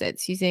telehealth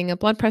visits using a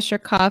blood pressure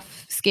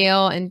cuff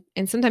scale and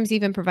sometimes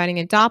even providing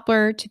a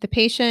Doppler to the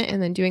patient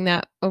and then doing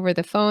that over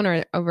the phone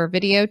or over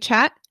video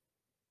chat.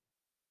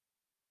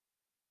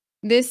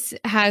 This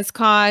has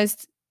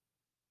caused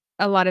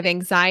a lot of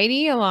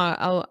anxiety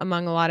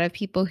among a lot of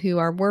people who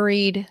are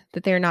worried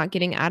that they're not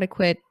getting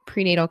adequate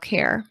prenatal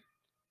care.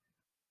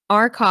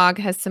 ARCOG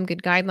has some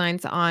good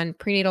guidelines on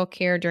prenatal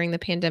care during the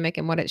pandemic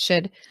and what it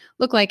should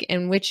look like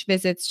and which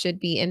visits should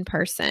be in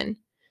person.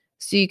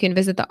 So you can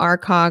visit the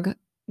ARCOG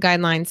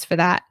guidelines for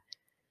that.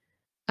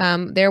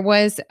 There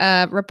was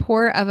a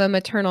report of a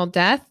maternal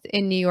death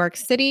in New York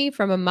City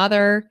from a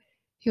mother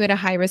who had a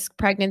high-risk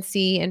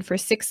pregnancy and for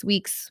 6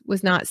 weeks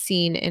was not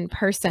seen in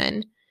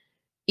person,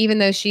 even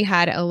though she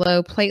had a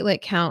low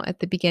platelet count at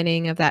the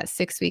beginning of that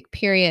 6-week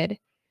period.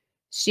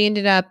 She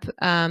ended up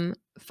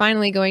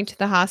finally going to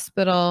the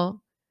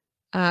hospital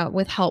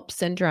with HELLP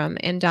syndrome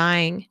and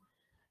dying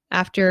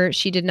after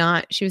she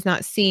was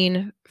not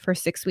seen for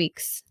 6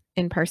 weeks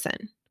in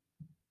person.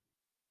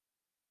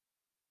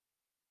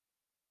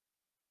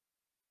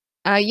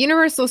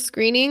 Universal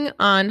screening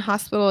on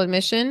hospital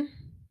admission.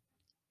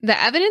 The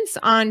evidence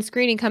on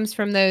screening comes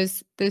from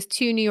those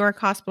 2 New York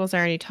hospitals I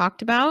already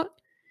talked about.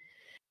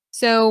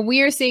 So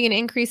we are seeing an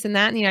increase in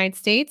that in the United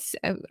States.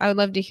 I would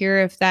love to hear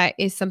if that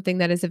is something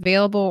that is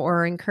available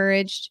or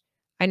encouraged.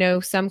 I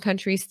know some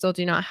countries still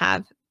do not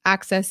have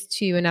access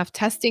to enough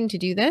testing to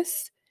do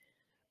this,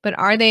 but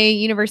are they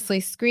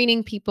universally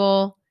screening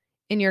people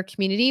in your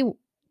community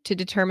to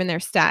determine their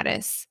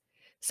status?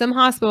 Some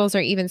hospitals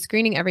are even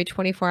screening every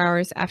 24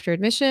 hours after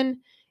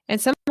admission,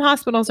 and some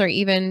hospitals are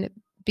even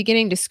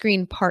beginning to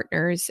screen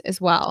partners as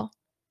well.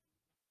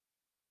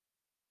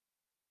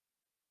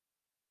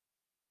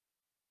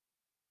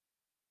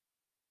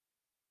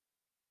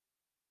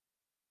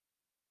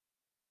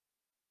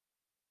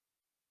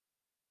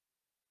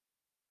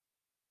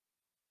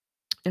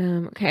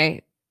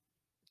 Okay.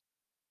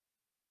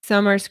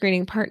 Some are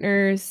screening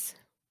partners.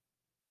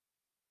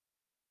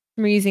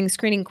 Some are using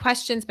screening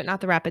questions, but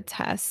not the rapid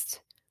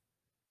test.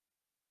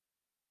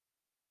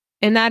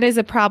 And that is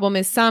a problem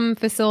is some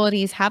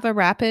facilities have a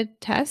rapid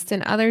test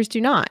and others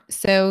do not.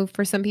 So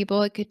for some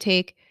people, it could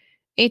take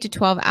 8 to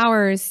 12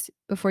 hours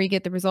before you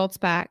get the results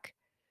back.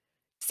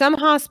 Some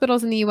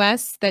hospitals in the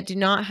US that do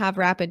not have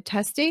rapid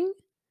testing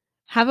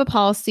have a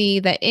policy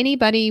that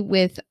anybody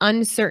with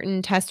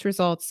uncertain test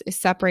results is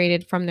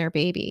separated from their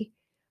baby.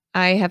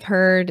 I have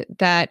heard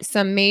that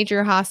some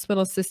major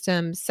hospital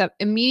systems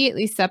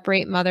immediately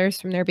separate mothers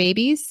from their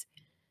babies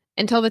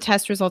until the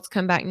test results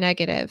come back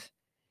negative.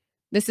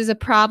 This is a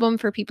problem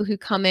for people who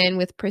come in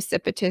with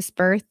precipitous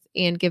birth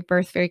and give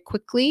birth very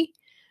quickly,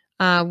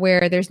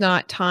 where there's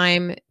not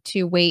time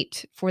to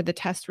wait for the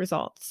test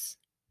results.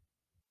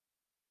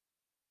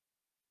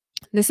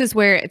 This is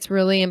where it's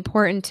really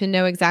important to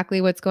know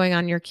exactly what's going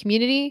on in your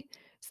community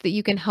so that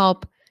you can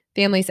help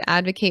families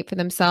advocate for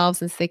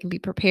themselves and so they can be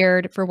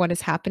prepared for what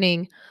is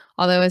happening.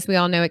 Although, as we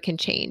all know, it can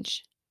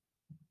change.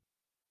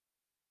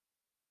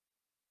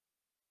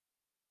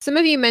 Some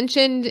of you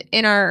mentioned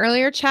in our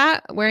earlier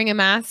chat wearing a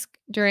mask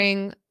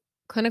during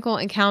clinical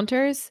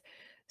encounters.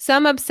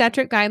 Some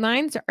obstetric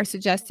guidelines are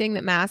suggesting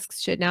that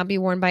masks should now be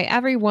worn by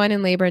everyone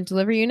in labor and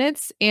delivery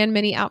units and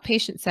many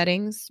outpatient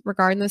settings,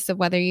 regardless of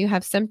whether you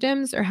have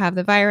symptoms or have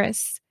the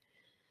virus.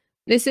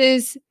 This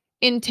is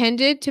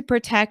intended to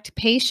protect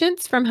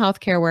patients from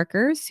healthcare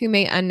workers who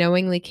may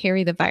unknowingly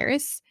carry the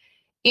virus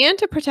and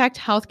to protect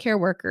healthcare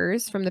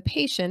workers from the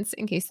patients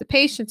in case the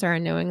patients are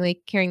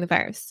unknowingly carrying the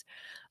virus.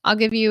 I'll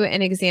give you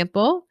an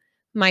example.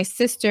 My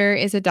sister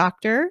is a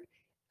doctor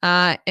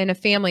in a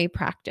family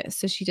practice.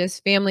 So she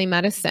does family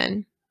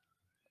medicine.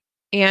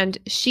 And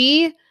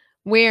she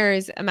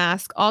wears a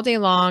mask all day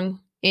long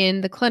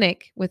in the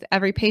clinic with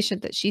every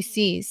patient that she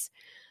sees,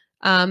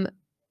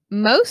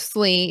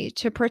 mostly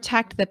to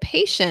protect the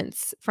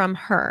patients from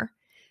her.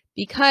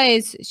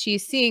 Because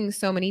she's seeing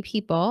so many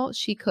people,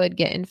 she could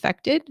get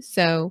infected.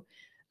 So,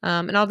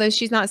 and although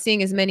she's not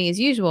seeing as many as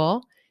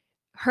usual,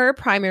 her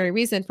primary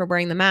reason for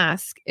wearing the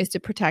mask is to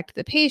protect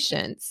the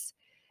patients.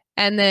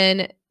 And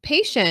then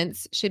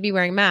patients should be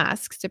wearing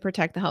masks to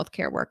protect the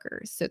healthcare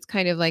workers. So it's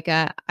kind of like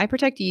a I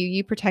protect you,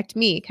 you protect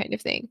me kind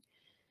of thing.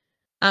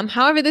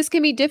 However, this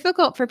can be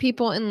difficult for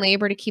people in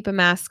labor to keep a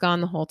mask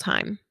on the whole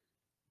time,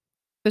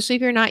 especially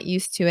if you're not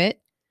used to it,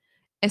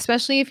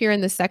 especially if you're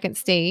in the second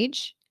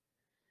stage.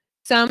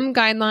 Some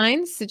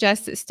guidelines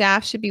suggest that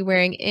staff should be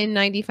wearing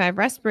N95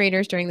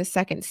 respirators during the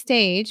second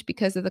stage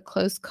because of the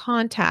close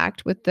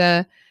contact with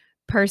the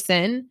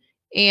person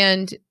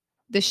and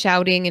the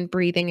shouting and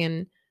breathing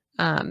and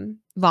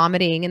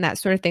vomiting and that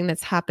sort of thing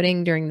that's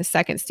happening during the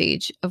second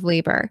stage of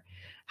labor.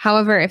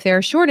 However, if there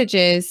are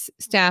shortages,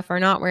 staff are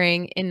not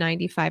wearing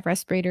N95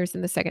 respirators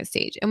in the second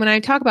stage. And when I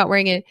talk about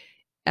wearing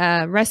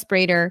a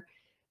respirator,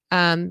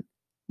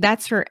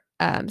 that's for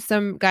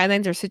some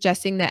guidelines are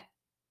suggesting that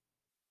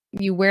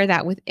you wear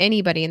that with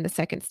anybody in the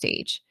second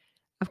stage.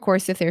 Of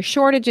course, if there's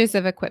shortages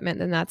of equipment,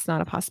 then that's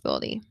not a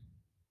possibility.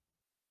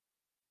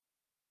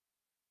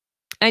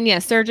 And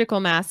yes, surgical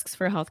masks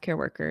for healthcare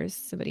workers,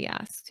 somebody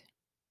asked.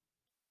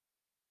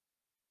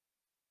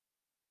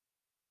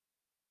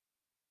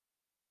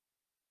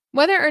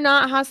 Whether or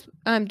not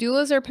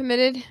doulas are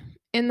permitted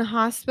in the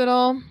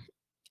hospital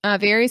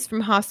varies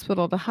from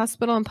hospital to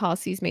hospital, and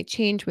policies may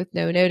change with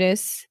no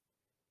notice.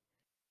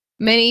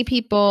 Many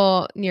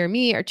people near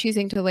me are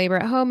choosing to labor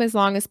at home as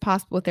long as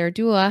possible with their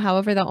doula.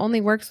 However, that only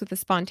works with the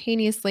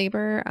spontaneous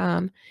labor.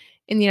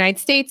 In the United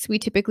States, we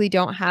typically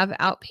don't have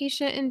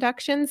outpatient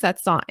inductions.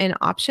 That's not an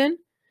option.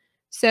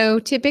 So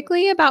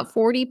typically about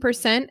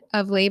 40%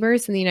 of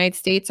labors in the United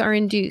States are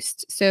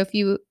induced. So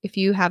if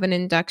you have an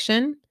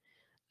induction,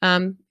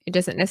 it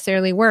doesn't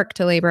necessarily work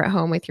to labor at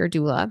home with your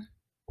doula.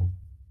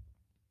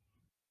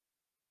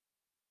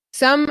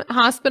 Some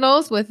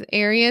hospitals with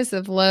areas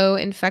of low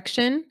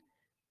infection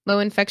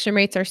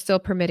rates are still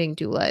permitting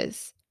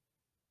doulas.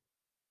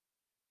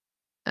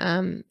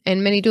 And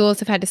many doulas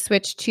have had to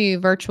switch to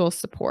virtual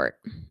support.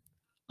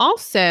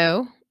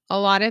 Also, a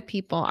lot of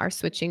people are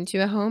switching to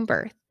a home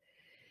birth.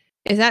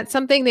 Is that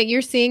something that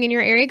you're seeing in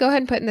your area? Go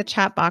ahead and put in the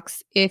chat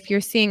box if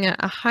you're seeing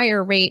a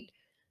higher rate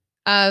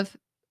of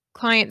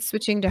clients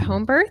switching to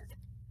home birth.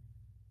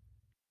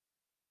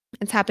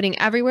 It's happening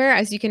everywhere.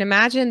 As you can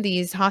imagine,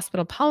 these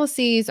hospital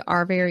policies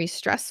are very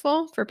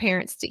stressful for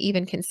parents to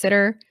even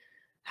consider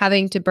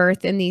having to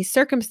birth in these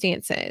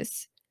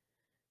circumstances.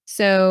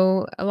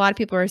 So a lot of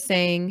people are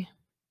saying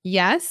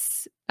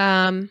yes,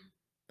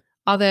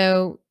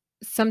 although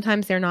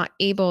sometimes they're not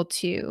able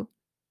to.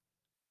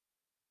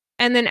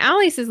 And then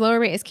Allie says lower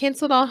rate is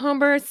canceled all home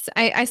births.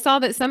 I saw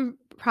that some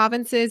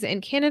provinces in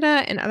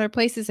Canada and other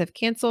places have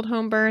canceled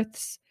home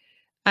births.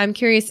 I'm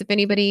curious if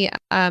anybody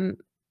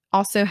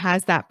also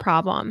has that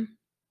problem.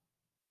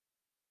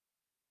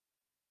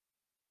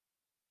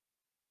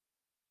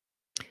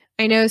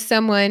 I know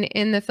someone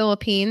in the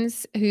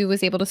Philippines who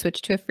was able to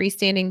switch to a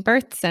freestanding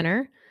birth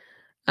center,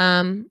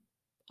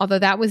 although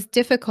that was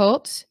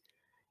difficult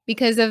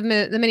because of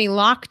the many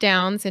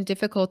lockdowns and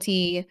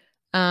difficulty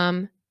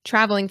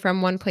traveling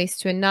from one place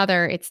to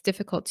another. It's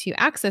difficult to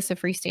access a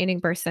freestanding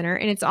birth center,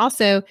 and it's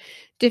also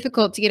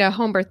difficult to get a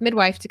home birth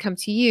midwife to come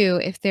to you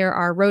if there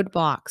are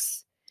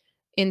roadblocks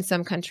in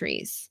some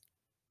countries.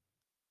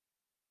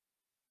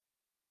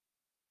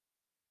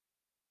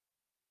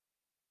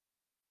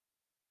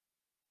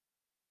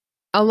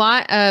 A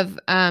lot of,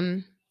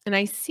 and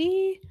I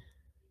see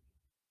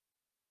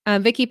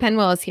Vicki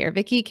Penwell is here.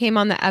 Vicki came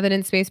on the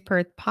Evidence-Based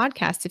Birth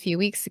podcast a few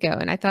weeks ago,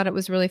 and I thought it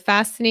was really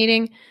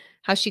fascinating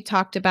how she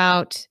talked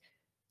about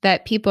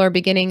that people are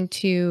beginning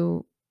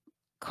to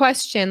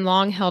question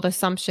long-held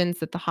assumptions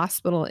that the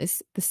hospital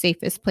is the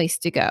safest place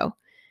to go.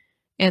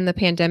 And the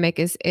pandemic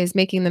is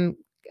making them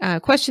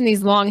question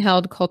these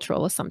long-held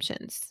cultural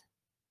assumptions.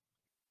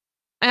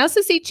 I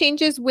also see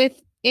changes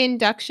with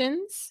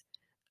inductions.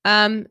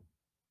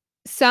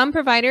 Some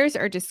providers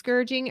are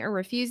discouraging or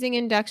refusing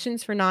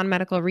inductions for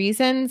non-medical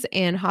reasons,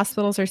 and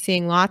hospitals are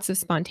seeing lots of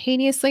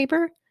spontaneous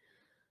labor.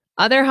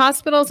 Other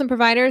hospitals and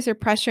providers are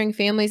pressuring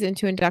families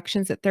into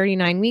inductions at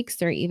 39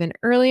 weeks or even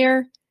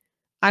earlier.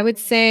 I would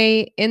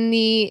say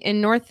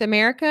in North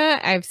America,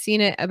 I've seen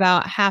it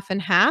about half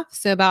and half.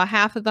 So about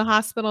half of the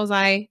hospitals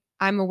I'm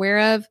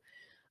aware of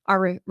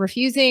are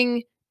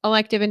refusing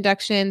elective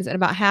inductions, and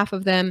about half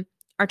of them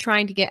are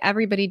trying to get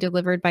everybody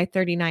delivered by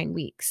 39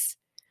 weeks.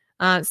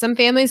 Some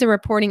families are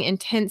reporting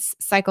intense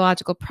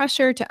psychological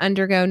pressure to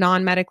undergo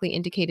non-medically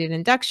indicated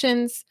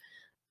inductions.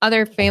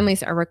 Other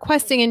families are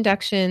requesting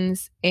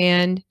inductions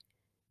and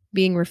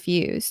being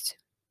refused.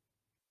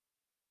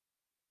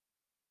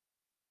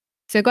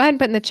 So go ahead and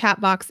put in the chat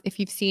box if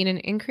you've seen an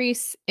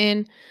increase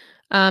in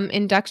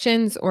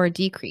inductions or a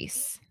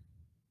decrease.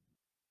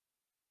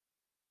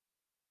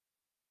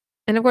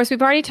 And of course,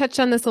 we've already touched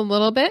on this a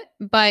little bit,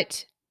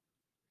 but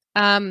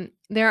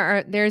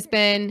there's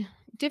been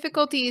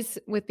difficulties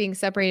with being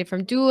separated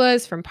from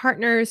doulas, from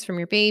partners, from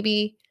your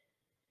baby.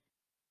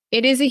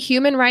 It is a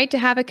human right to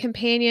have a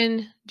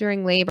companion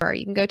during labor.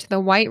 You can go to the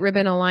White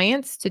Ribbon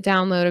Alliance to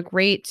download a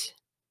great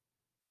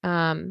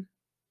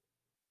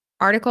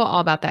article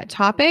all about that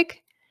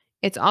topic.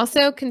 It's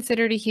also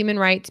considered a human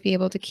right to be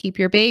able to keep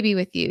your baby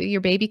with you. Your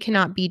baby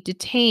cannot be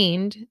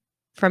detained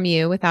from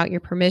you without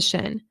your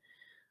permission.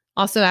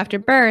 Also, after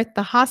birth,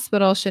 the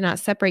hospital should not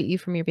separate you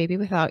from your baby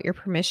without your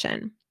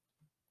permission.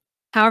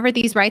 However,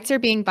 these rights are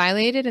being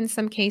violated in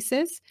some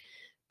cases,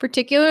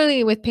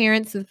 particularly with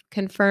parents with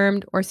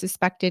confirmed or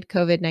suspected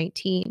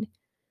COVID-19.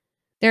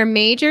 There are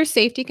major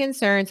safety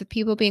concerns with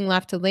people being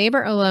left to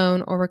labor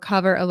alone or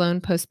recover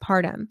alone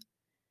postpartum.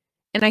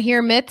 And I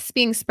hear myths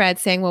being spread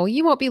saying, well,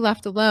 you won't be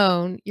left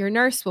alone. Your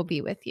nurse will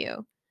be with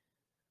you.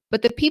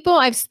 But the people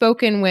I've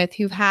spoken with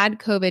who've had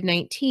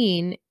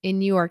COVID-19 in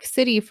New York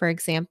City, for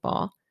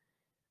example,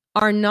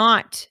 are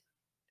not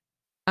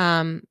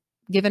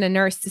given a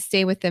nurse to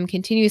stay with them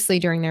continuously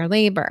during their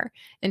labor.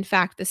 In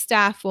fact, the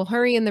staff will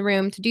hurry in the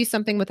room to do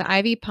something with the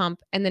IV pump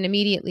and then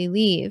immediately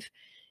leave.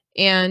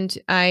 And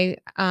I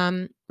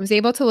was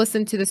able to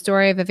listen to the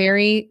story of a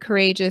very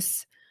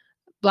courageous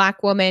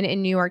Black woman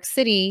in New York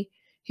City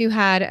who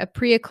had a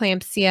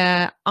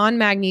preeclampsia on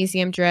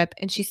magnesium drip,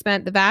 and she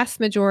spent the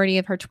vast majority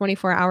of her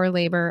 24-hour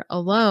labor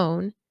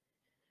alone,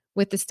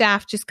 with the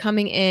staff just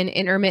coming in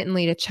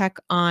intermittently to check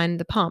on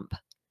the pump.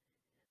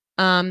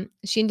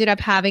 She ended up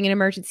having an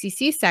emergency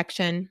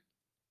C-section,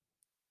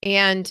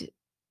 and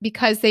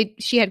because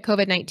she had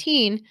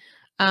COVID-19,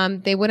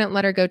 they wouldn't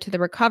let her go to the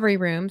recovery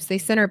rooms. They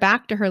sent her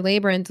back to her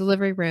labor and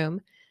delivery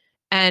room,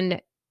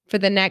 and for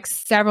the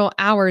next several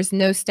hours,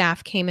 no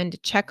staff came in to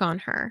check on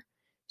her.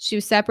 She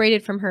was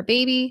separated from her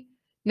baby.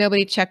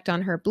 Nobody checked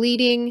on her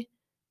bleeding.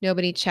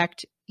 Nobody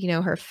checked,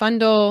 her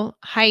fundal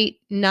height,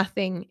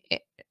 nothing.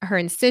 Her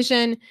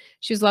incision,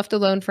 she was left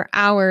alone for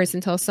hours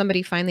until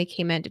somebody finally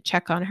came in to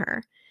check on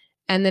her.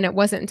 And then it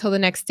wasn't until the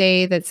next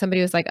day that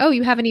somebody was like, oh,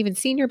 you haven't even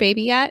seen your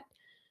baby yet.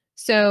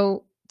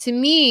 So to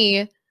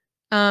me,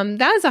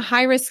 that is a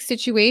high risk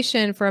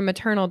situation for a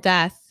maternal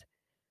death.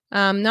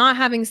 Not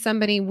having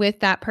somebody with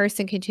that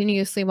person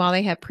continuously while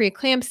they have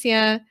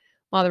preeclampsia,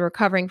 while they're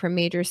recovering from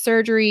major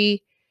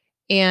surgery.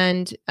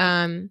 And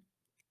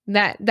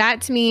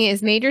that to me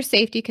is major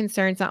safety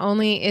concerns. Not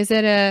only is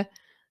it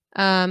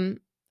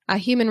a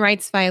human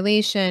rights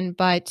violation,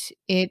 but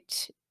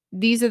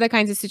these are the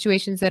kinds of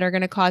situations that are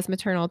going to cause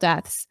maternal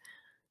deaths,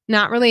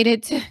 not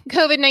related to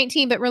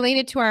COVID-19, but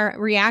related to our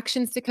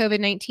reactions to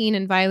COVID-19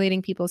 and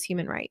violating people's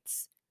human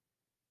rights.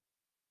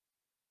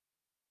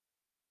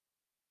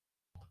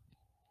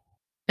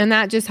 And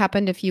that just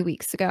happened a few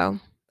weeks ago,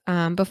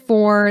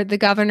 before the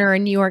governor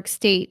in New York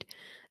State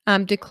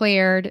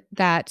declared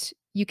that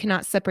you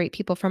cannot separate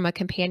people from a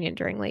companion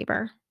during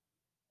labor.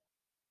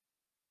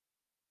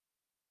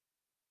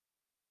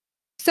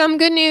 Some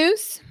good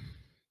news.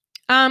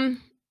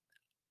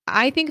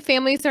 I think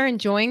families are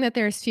enjoying that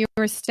there's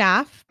fewer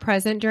staff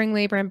present during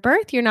labor and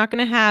birth. You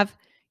don't have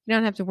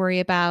to worry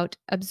about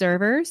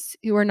observers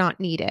who are not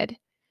needed.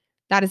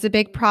 That is a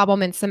big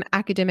problem in some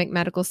academic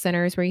medical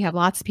centers where you have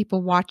lots of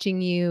people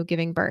watching you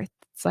giving birth.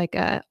 It's like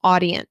an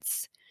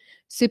audience.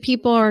 So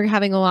people are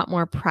having a lot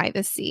more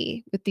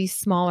privacy with these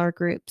smaller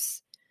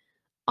groups.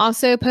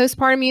 Also,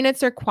 postpartum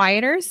units are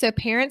quieter, so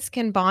parents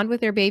can bond with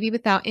their baby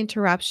without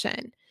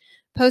interruption.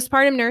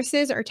 Postpartum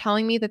nurses are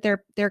telling me that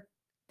their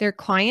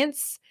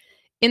clients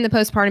in the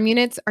postpartum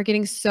units are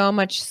getting so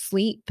much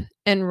sleep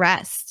and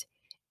rest,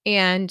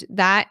 and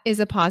that is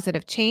a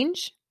positive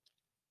change.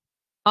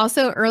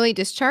 Also, early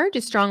discharge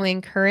is strongly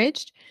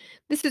encouraged.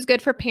 This is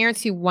good for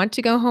parents who want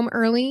to go home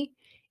early.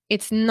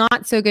 It's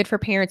not so good for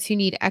parents who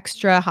need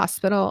extra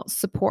hospital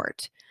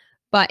support.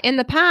 But in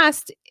the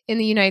past, in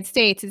the United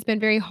States, it's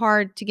been very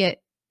hard to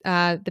get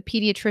the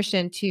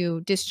pediatrician to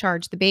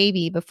discharge the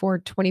baby before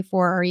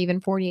 24 or even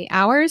 48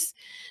 hours.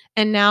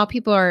 And now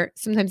people are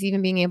sometimes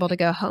even being able to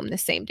go home the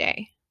same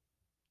day.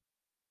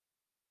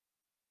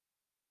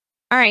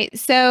 All right,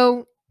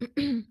 so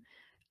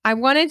I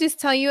want to just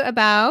tell you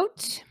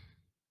about,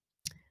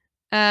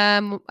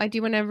 I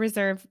do want to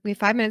reserve, we have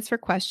 5 minutes for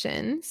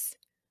questions.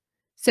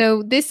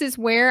 So this is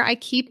where I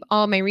keep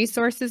all my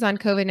resources on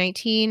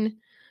COVID-19.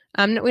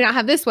 We don't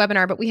have this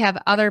webinar, but we have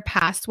other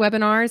past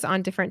webinars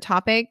on different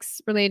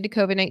topics related to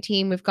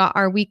COVID-19. We've got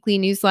our weekly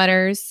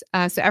newsletters.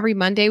 So every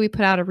Monday we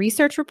put out a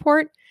research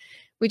report.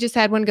 We just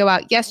had one go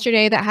out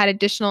yesterday that had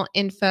additional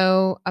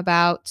info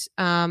about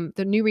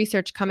the new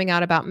research coming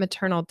out about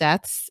maternal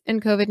deaths in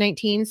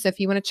COVID-19. So if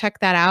you want to check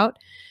that out,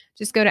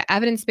 just go to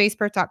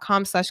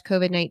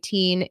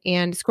evidencebasebirth.com/COVID-19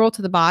 and scroll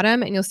to the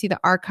bottom and you'll see the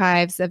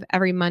archives of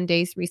every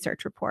Monday's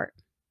research report.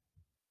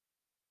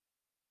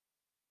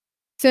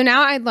 So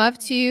now I'd love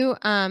to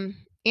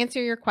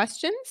answer your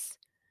questions.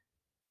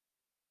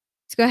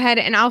 Let's go ahead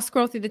and I'll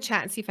scroll through the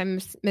chat and see if I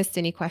missed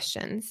any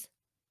questions.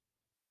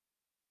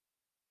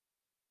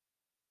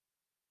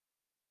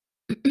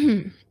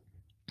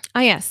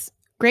 Yes.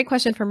 Great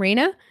question from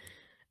Raina.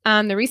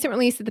 The recent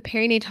release of the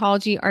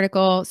perinatology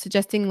article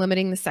suggesting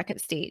limiting the second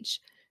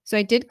stage. So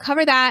I did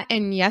cover that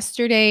in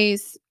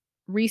yesterday's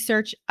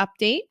research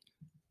update.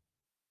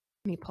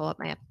 Let me pull it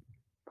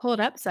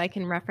up so I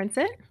can reference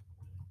it.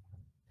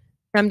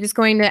 I'm just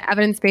going to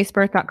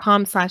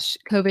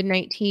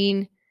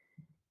evidencebasebirth.com/COVID-19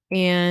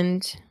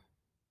 and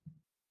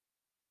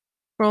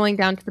scrolling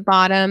down to the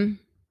bottom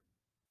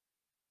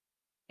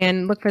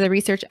and look for the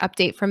research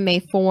update from May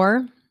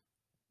 4.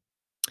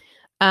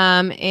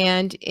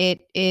 And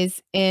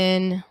it's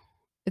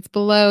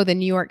below the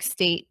New York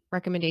State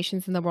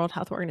recommendations in the World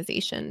Health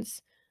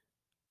Organizations.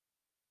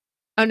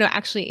 Oh, no,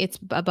 actually, it's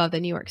above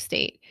the New York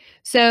State.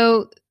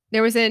 So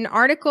there was an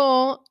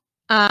article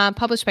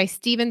published by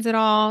Stevens et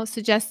al.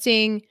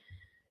 Suggesting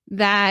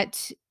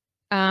that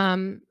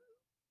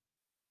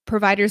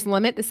providers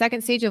limit the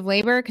second stage of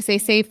labor because they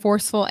say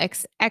forceful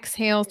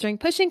exhales during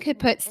pushing could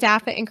put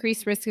staff at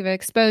increased risk of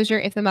exposure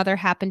if the mother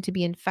happened to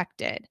be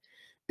infected.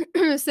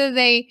 So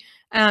they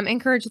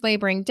encourage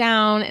laboring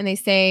down, and they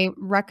say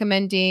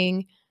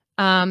recommending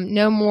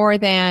no more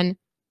than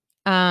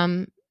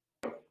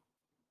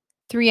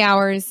 3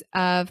 hours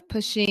of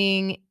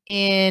pushing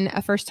in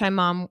a first-time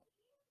mom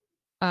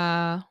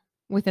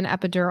with an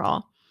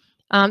epidural.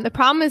 The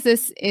problem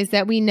is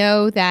that we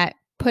know that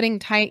putting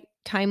tight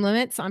time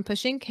limits on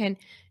pushing can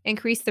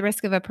increase the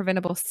risk of a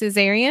preventable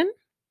cesarean.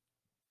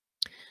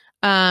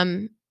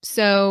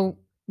 So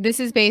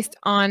this is based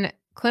on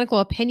clinical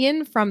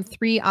opinion from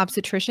 3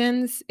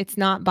 obstetricians. It's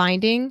not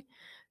binding,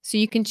 so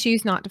you can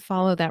choose not to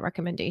follow that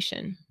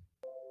recommendation.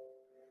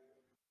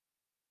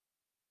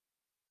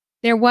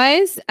 There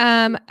was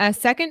a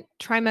second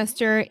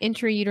trimester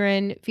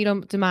intrauterine fetal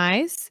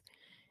demise,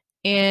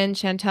 and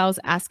Chantel's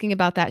asking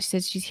about that. She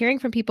says she's hearing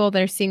from people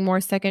that are seeing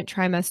more second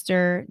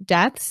trimester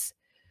deaths.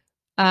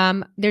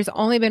 There's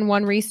only been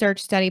one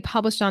research study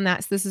published on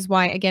that. So this is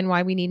why, again,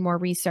 why we need more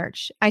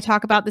research. I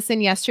talk about this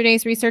in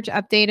yesterday's research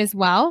update as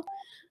well.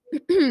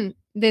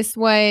 This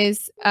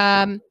was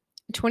a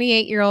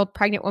 28-year-old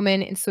pregnant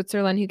woman in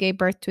Switzerland who gave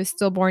birth to a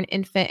stillborn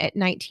infant at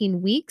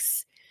 19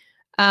 weeks.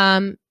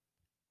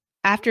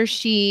 After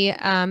she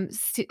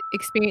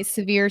experienced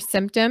severe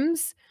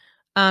symptoms,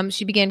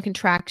 she began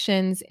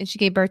contractions and she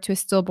gave birth to a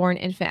stillborn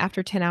infant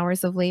after 10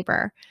 hours of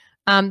labor.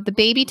 The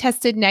baby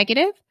tested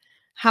negative.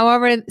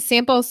 However,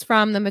 samples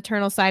from the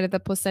maternal side of the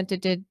placenta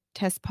did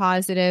test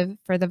positive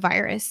for the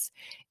virus.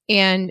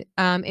 And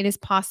it is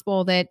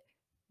possible that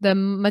the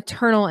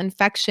maternal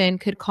infection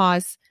could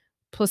cause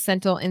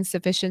placental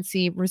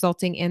insufficiency,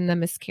 resulting in the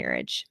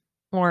miscarriage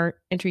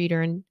or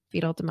intrauterine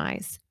fetal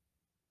demise.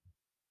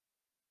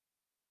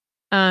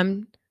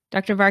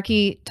 Dr.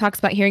 Varkey talks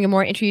about hearing of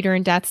more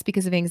intrauterine deaths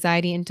because of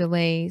anxiety and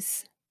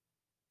delays.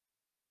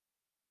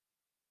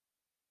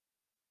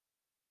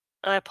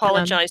 I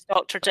apologize,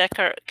 Dr.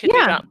 Dekker.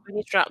 We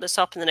need to wrap this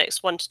up in the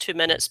next 1 to 2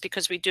 minutes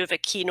because we do have a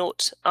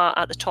keynote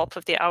at the top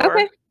of the hour.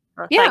 Okay.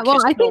 Yeah, well,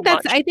 I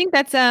think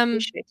that's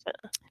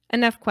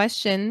enough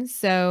questions.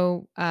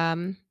 So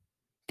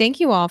thank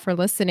you all for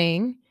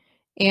listening.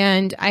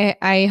 And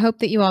I hope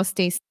that you all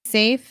stay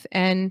safe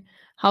and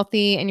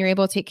healthy and you're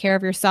able to take care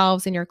of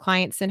yourselves and your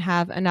clients and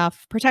have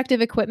enough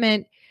protective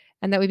equipment,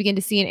 and that we begin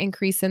to see an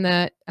increase in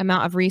the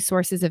amount of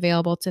resources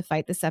available to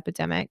fight this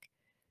epidemic.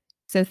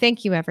 So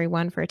thank you,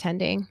 everyone, for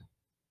attending.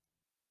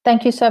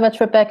 Thank you so much,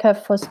 Rebecca,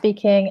 for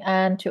speaking,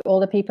 and to all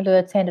the people who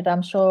attended.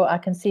 I'm sure I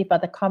can see by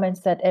the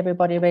comments that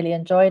everybody really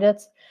enjoyed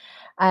it.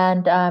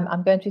 And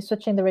I'm going to be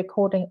switching the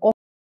recording off.